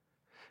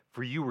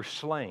 for you were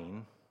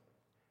slain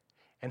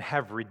and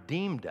have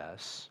redeemed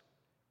us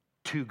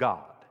to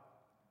God."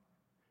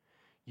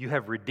 You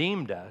have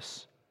redeemed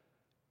us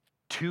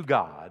to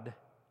God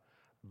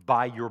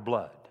by your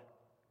blood.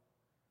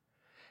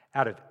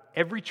 Out of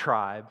every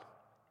tribe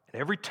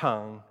and every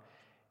tongue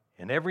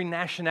and every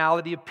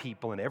nationality of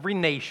people and every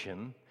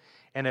nation,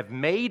 and have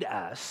made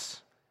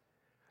us,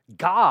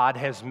 God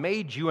has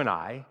made you and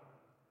I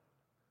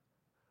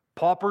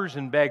paupers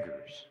and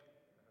beggars.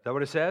 Is that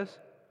what it says?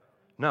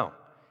 No.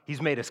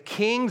 He's made us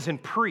kings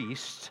and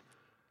priests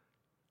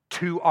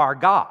to our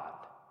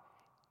God,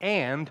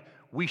 and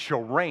we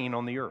shall reign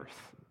on the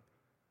earth.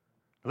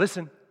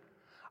 Listen,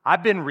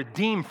 I've been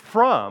redeemed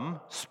from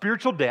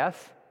spiritual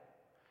death.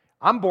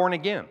 I'm born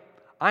again.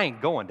 I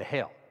ain't going to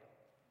hell.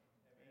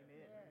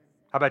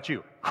 How about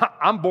you?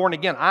 I'm born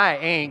again. I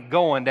ain't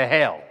going to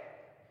hell.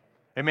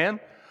 Amen?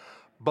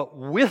 But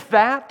with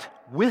that,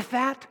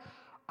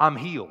 I'm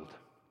healed.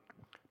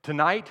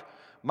 Tonight,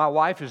 my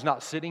wife is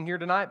not sitting here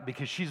tonight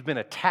because she's been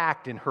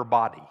attacked in her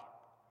body.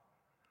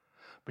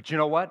 But you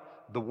know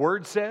what? The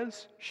Word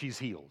says she's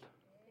healed.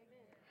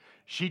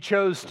 She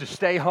chose to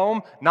stay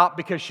home, not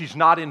because she's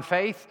not in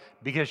faith,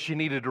 because she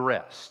needed to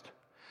rest.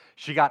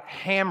 She got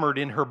hammered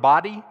in her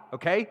body,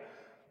 okay?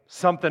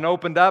 Something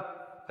opened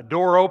up, a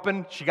door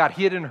opened, she got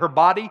hit in her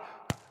body,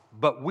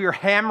 but we're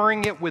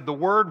hammering it with the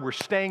Word, we're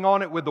staying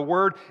on it with the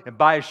Word, and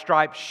by His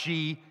stripes,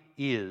 she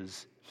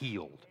is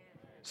healed.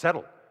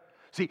 Settled.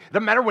 See, it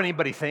doesn't matter what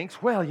anybody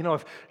thinks. Well,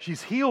 if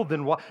she's healed,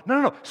 then what?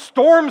 No.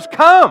 Storms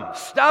come.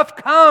 Stuff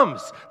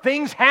comes.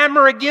 Things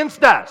hammer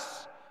against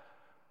us.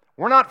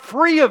 We're not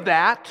free of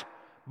that,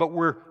 but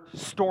we're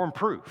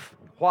storm-proof.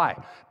 Why?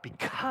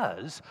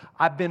 Because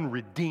I've been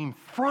redeemed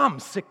from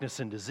sickness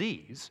and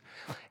disease.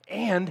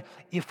 And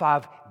if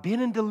I've been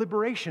in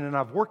deliberation and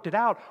I've worked it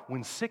out,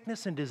 when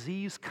sickness and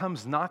disease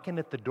comes knocking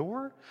at the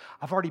door,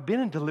 I've already been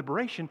in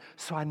deliberation,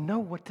 so I know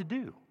what to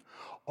do.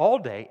 All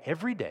day,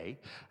 every day,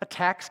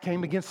 attacks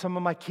came against some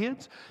of my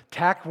kids.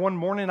 Attack one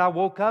morning, I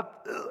woke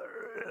up.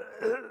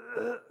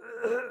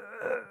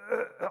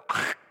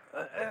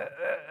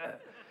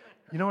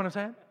 You know what I'm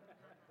saying?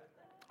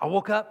 I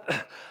woke up.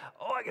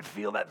 Oh, I could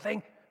feel that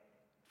thing.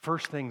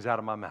 First things out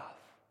of my mouth.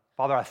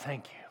 Father, I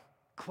thank you.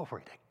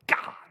 Glory to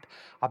God.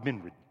 I've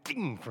been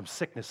redeemed from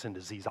sickness and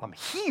disease. I'm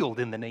healed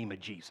in the name of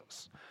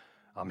Jesus.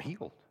 I'm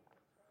healed.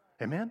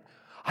 Amen?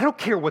 I don't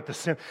care what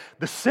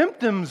the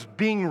symptoms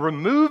being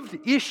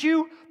removed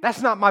issue,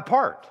 that's not my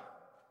part.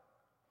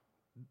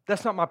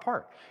 That's not my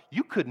part.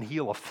 You couldn't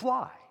heal a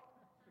fly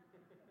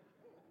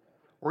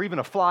or even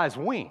a fly's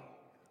wing.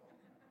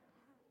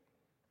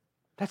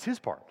 That's His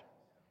part.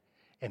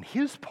 And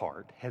His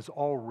part has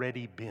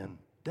already been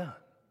done.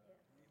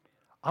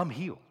 I'm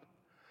healed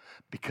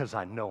because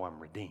I know I'm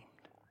redeemed,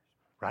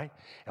 right?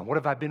 And what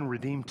have I been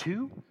redeemed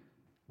to?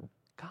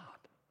 God.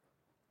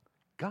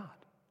 God.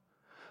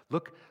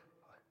 Look,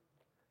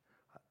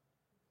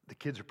 the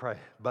kids are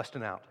probably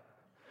busting out.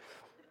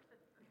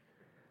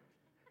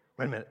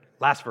 Wait a minute.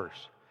 Last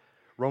verse.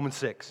 Romans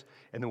 6.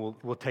 And then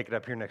we'll take it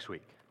up here next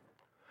week.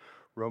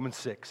 Romans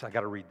 6. I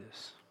got to read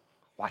this.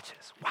 Watch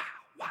this. Wow.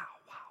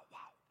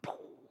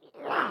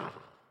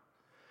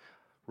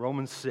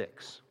 Romans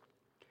 6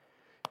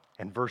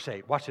 and verse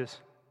 8. Watch this.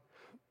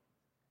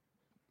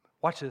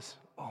 Watch this.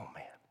 Oh,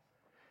 man.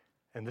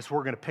 And this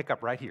we're going to pick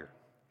up right here.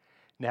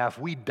 Now, if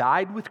we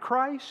died with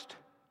Christ,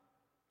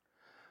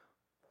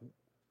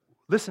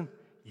 listen,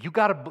 you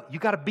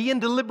gotta be in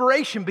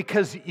deliberation,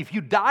 because if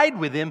you died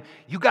with Him,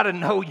 you got to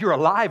know you're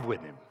alive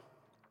with Him.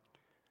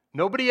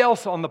 Nobody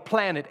else on the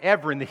planet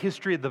ever in the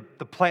history of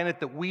the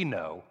planet that we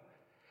know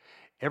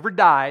ever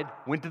died,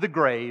 went to the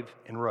grave,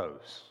 and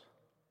rose.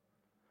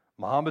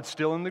 Muhammad's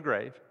still in the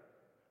grave,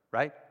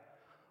 right?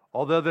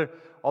 All the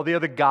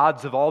other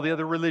gods of all the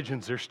other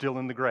religions, they're still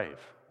in the grave.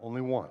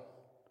 Only one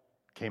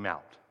came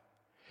out.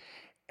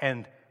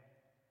 And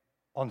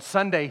on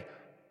Sunday,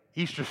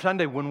 Easter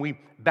Sunday, when we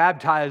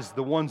baptize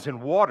the ones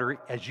in water,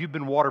 as you've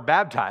been water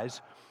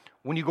baptized,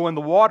 when you go in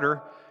the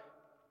water,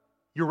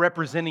 you're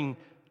representing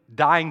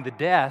dying the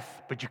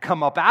death, but you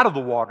come up out of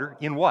the water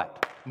in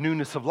what?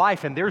 Newness of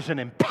life. And there's an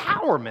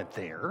empowerment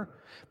there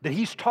that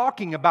he's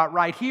talking about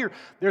right here.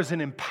 There's an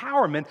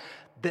empowerment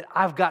that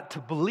I've got to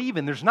believe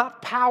in. There's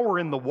not power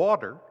in the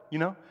water,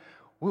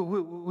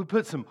 We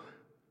put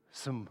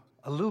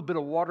a little bit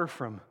of water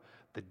from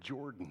the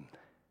Jordan.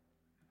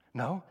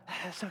 No,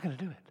 that's not going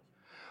to do it.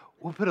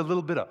 We'll put a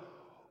little bit of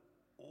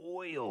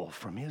oil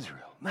from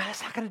Israel. No,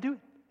 that's not going to do it.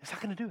 It's not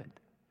going to do it.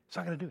 It's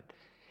not going to do it.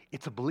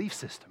 It's a belief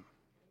system.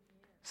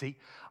 See,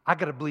 I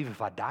got to believe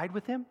if I died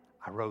with Him,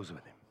 I rose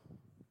with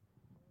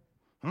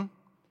Him.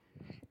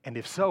 And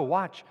if so,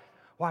 watch.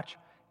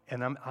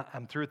 And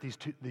I'm through with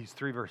these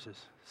 3 verses,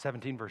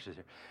 17 verses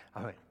here.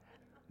 All right.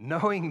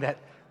 Knowing that,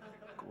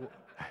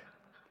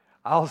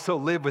 I also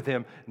live with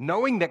him,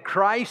 knowing that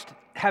Christ,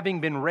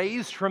 having been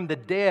raised from the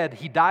dead,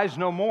 he dies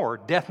no more.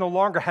 Death no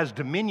longer has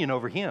dominion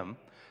over him.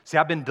 See,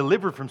 I've been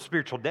delivered from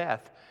spiritual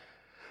death.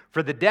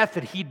 For the death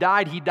that he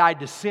died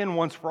to sin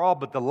once for all,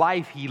 but the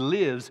life he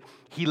lives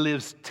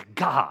to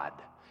God.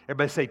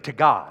 Everybody say, to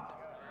God.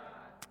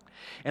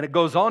 And it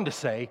goes on to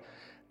say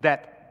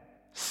that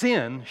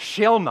sin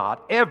shall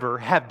not ever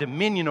have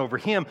dominion over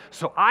him.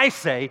 So I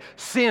say,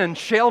 sin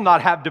shall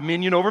not have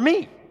dominion over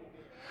me.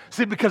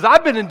 See, because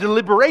I've been in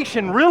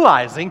deliberation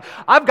realizing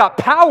I've got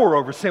power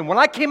over sin. When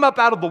I came up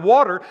out of the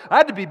water, I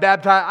had to be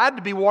baptized. I had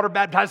to be water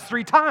baptized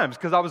 3 times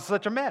because I was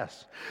such a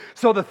mess.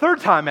 So the 3rd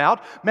time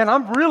out, man,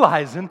 I'm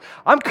realizing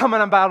I'm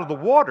coming up out of the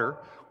water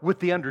with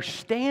the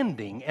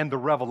understanding and the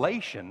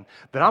revelation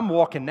that I'm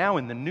walking now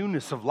in the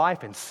newness of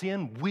life, and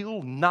sin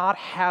will not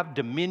have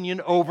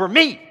dominion over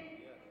me.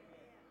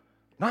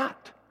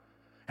 Not.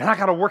 And I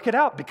got to work it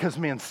out because,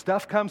 man,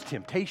 stuff comes,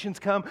 temptations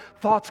come,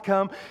 thoughts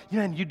come,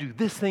 and you do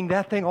this thing,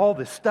 that thing, all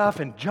this stuff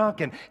and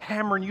junk and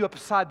hammering you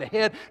upside the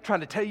head,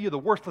 trying to tell you the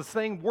worst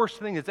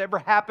thing that's ever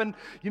happened,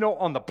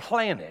 on the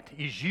planet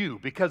is you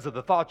because of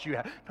the thoughts you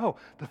have. No,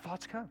 the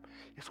thoughts come.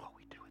 It's what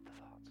we do with the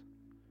thoughts.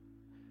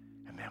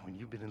 And man, when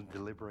you've been in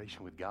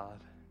deliberation with God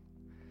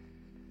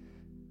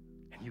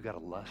and you got a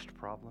lust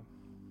problem,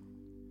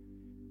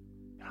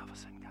 and all of a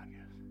sudden God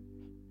goes,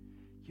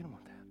 you don't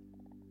want that.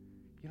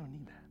 You don't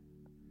need that.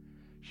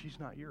 She's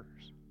not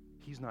yours.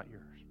 He's not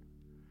yours.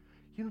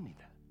 You don't need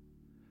that.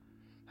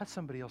 That's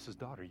somebody else's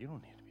daughter. You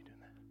don't need to be doing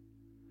that.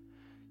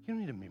 You don't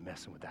need to be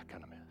messing with that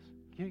kind of mess.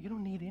 You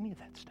don't need any of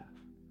that stuff.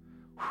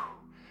 Whew.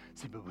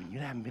 See, but when you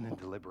haven't been in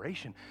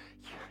deliberation,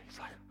 it's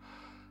like,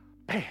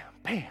 bam,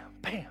 bam,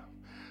 bam,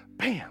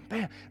 bam,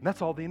 bam. And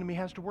that's all the enemy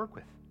has to work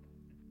with.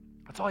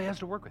 That's all he has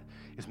to work with,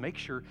 is make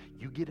sure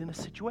you get in a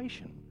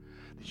situation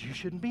that you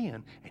shouldn't be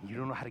in and you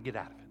don't know how to get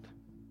out of it.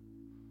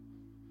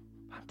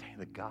 I'm telling you,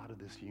 the God of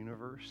this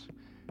universe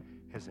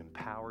has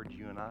empowered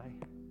you and I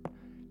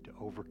to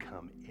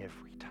overcome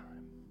every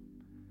time.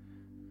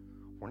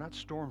 We're not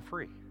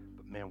storm-free,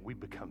 but man, we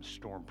become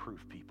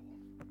storm-proof people.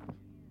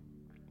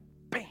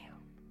 Bam!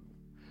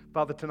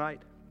 Father,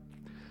 tonight,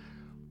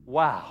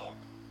 wow.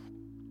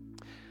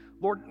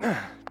 Lord,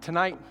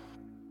 tonight,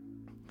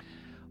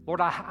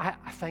 Lord, I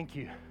thank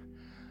you.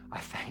 I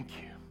thank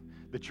you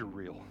that you're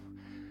real.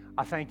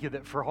 I thank you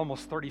that for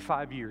almost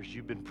 35 years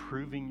you've been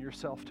proving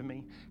yourself to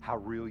me how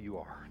real you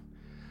are.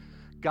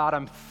 God,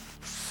 I'm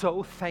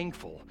so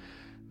thankful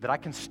that I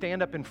can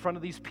stand up in front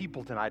of these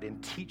people tonight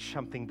and teach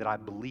something that I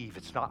believe.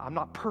 I'm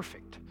not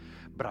perfect,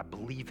 but I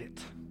believe it.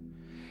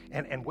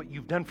 And what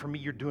you've done for me,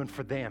 you're doing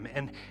for them.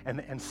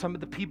 And some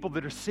of the people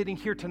that are sitting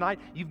here tonight,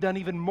 you've done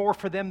even more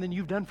for them than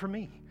you've done for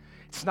me.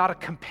 It's not a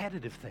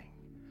competitive thing.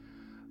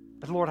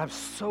 But Lord, I'm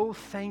so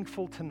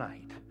thankful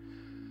tonight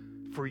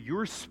for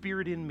your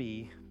Spirit in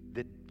me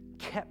that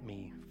kept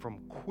me from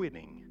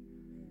quitting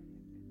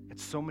at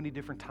so many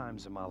different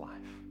times in my life.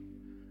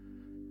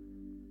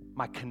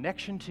 My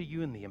connection to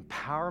you and the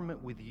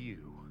empowerment with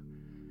you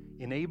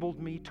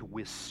enabled me to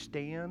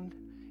withstand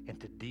and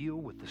to deal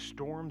with the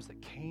storms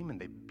that came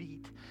and they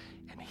beat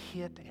and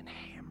hit and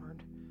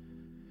hammered.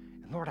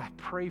 And Lord, I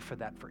pray for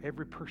that for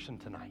every person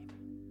tonight.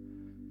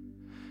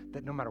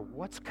 That no matter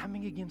what's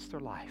coming against their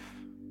life,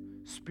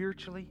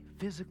 spiritually,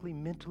 physically,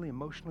 mentally,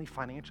 emotionally,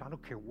 financially, I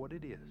don't care what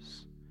it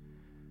is,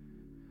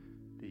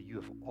 that you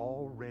have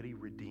already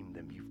redeemed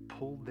them. You've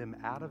pulled them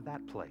out of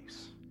that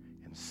place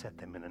and set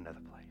them in another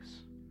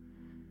place.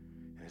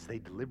 And as they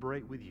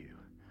deliberate with you,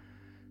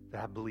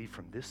 that I believe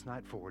from this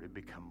night forward it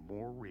become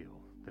more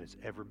real than it's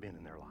ever been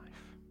in their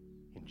life.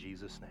 In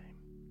Jesus' name.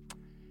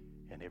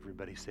 And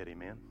everybody said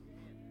amen.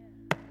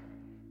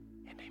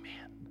 And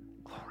amen.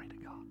 Glory to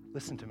God.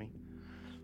 Listen to me.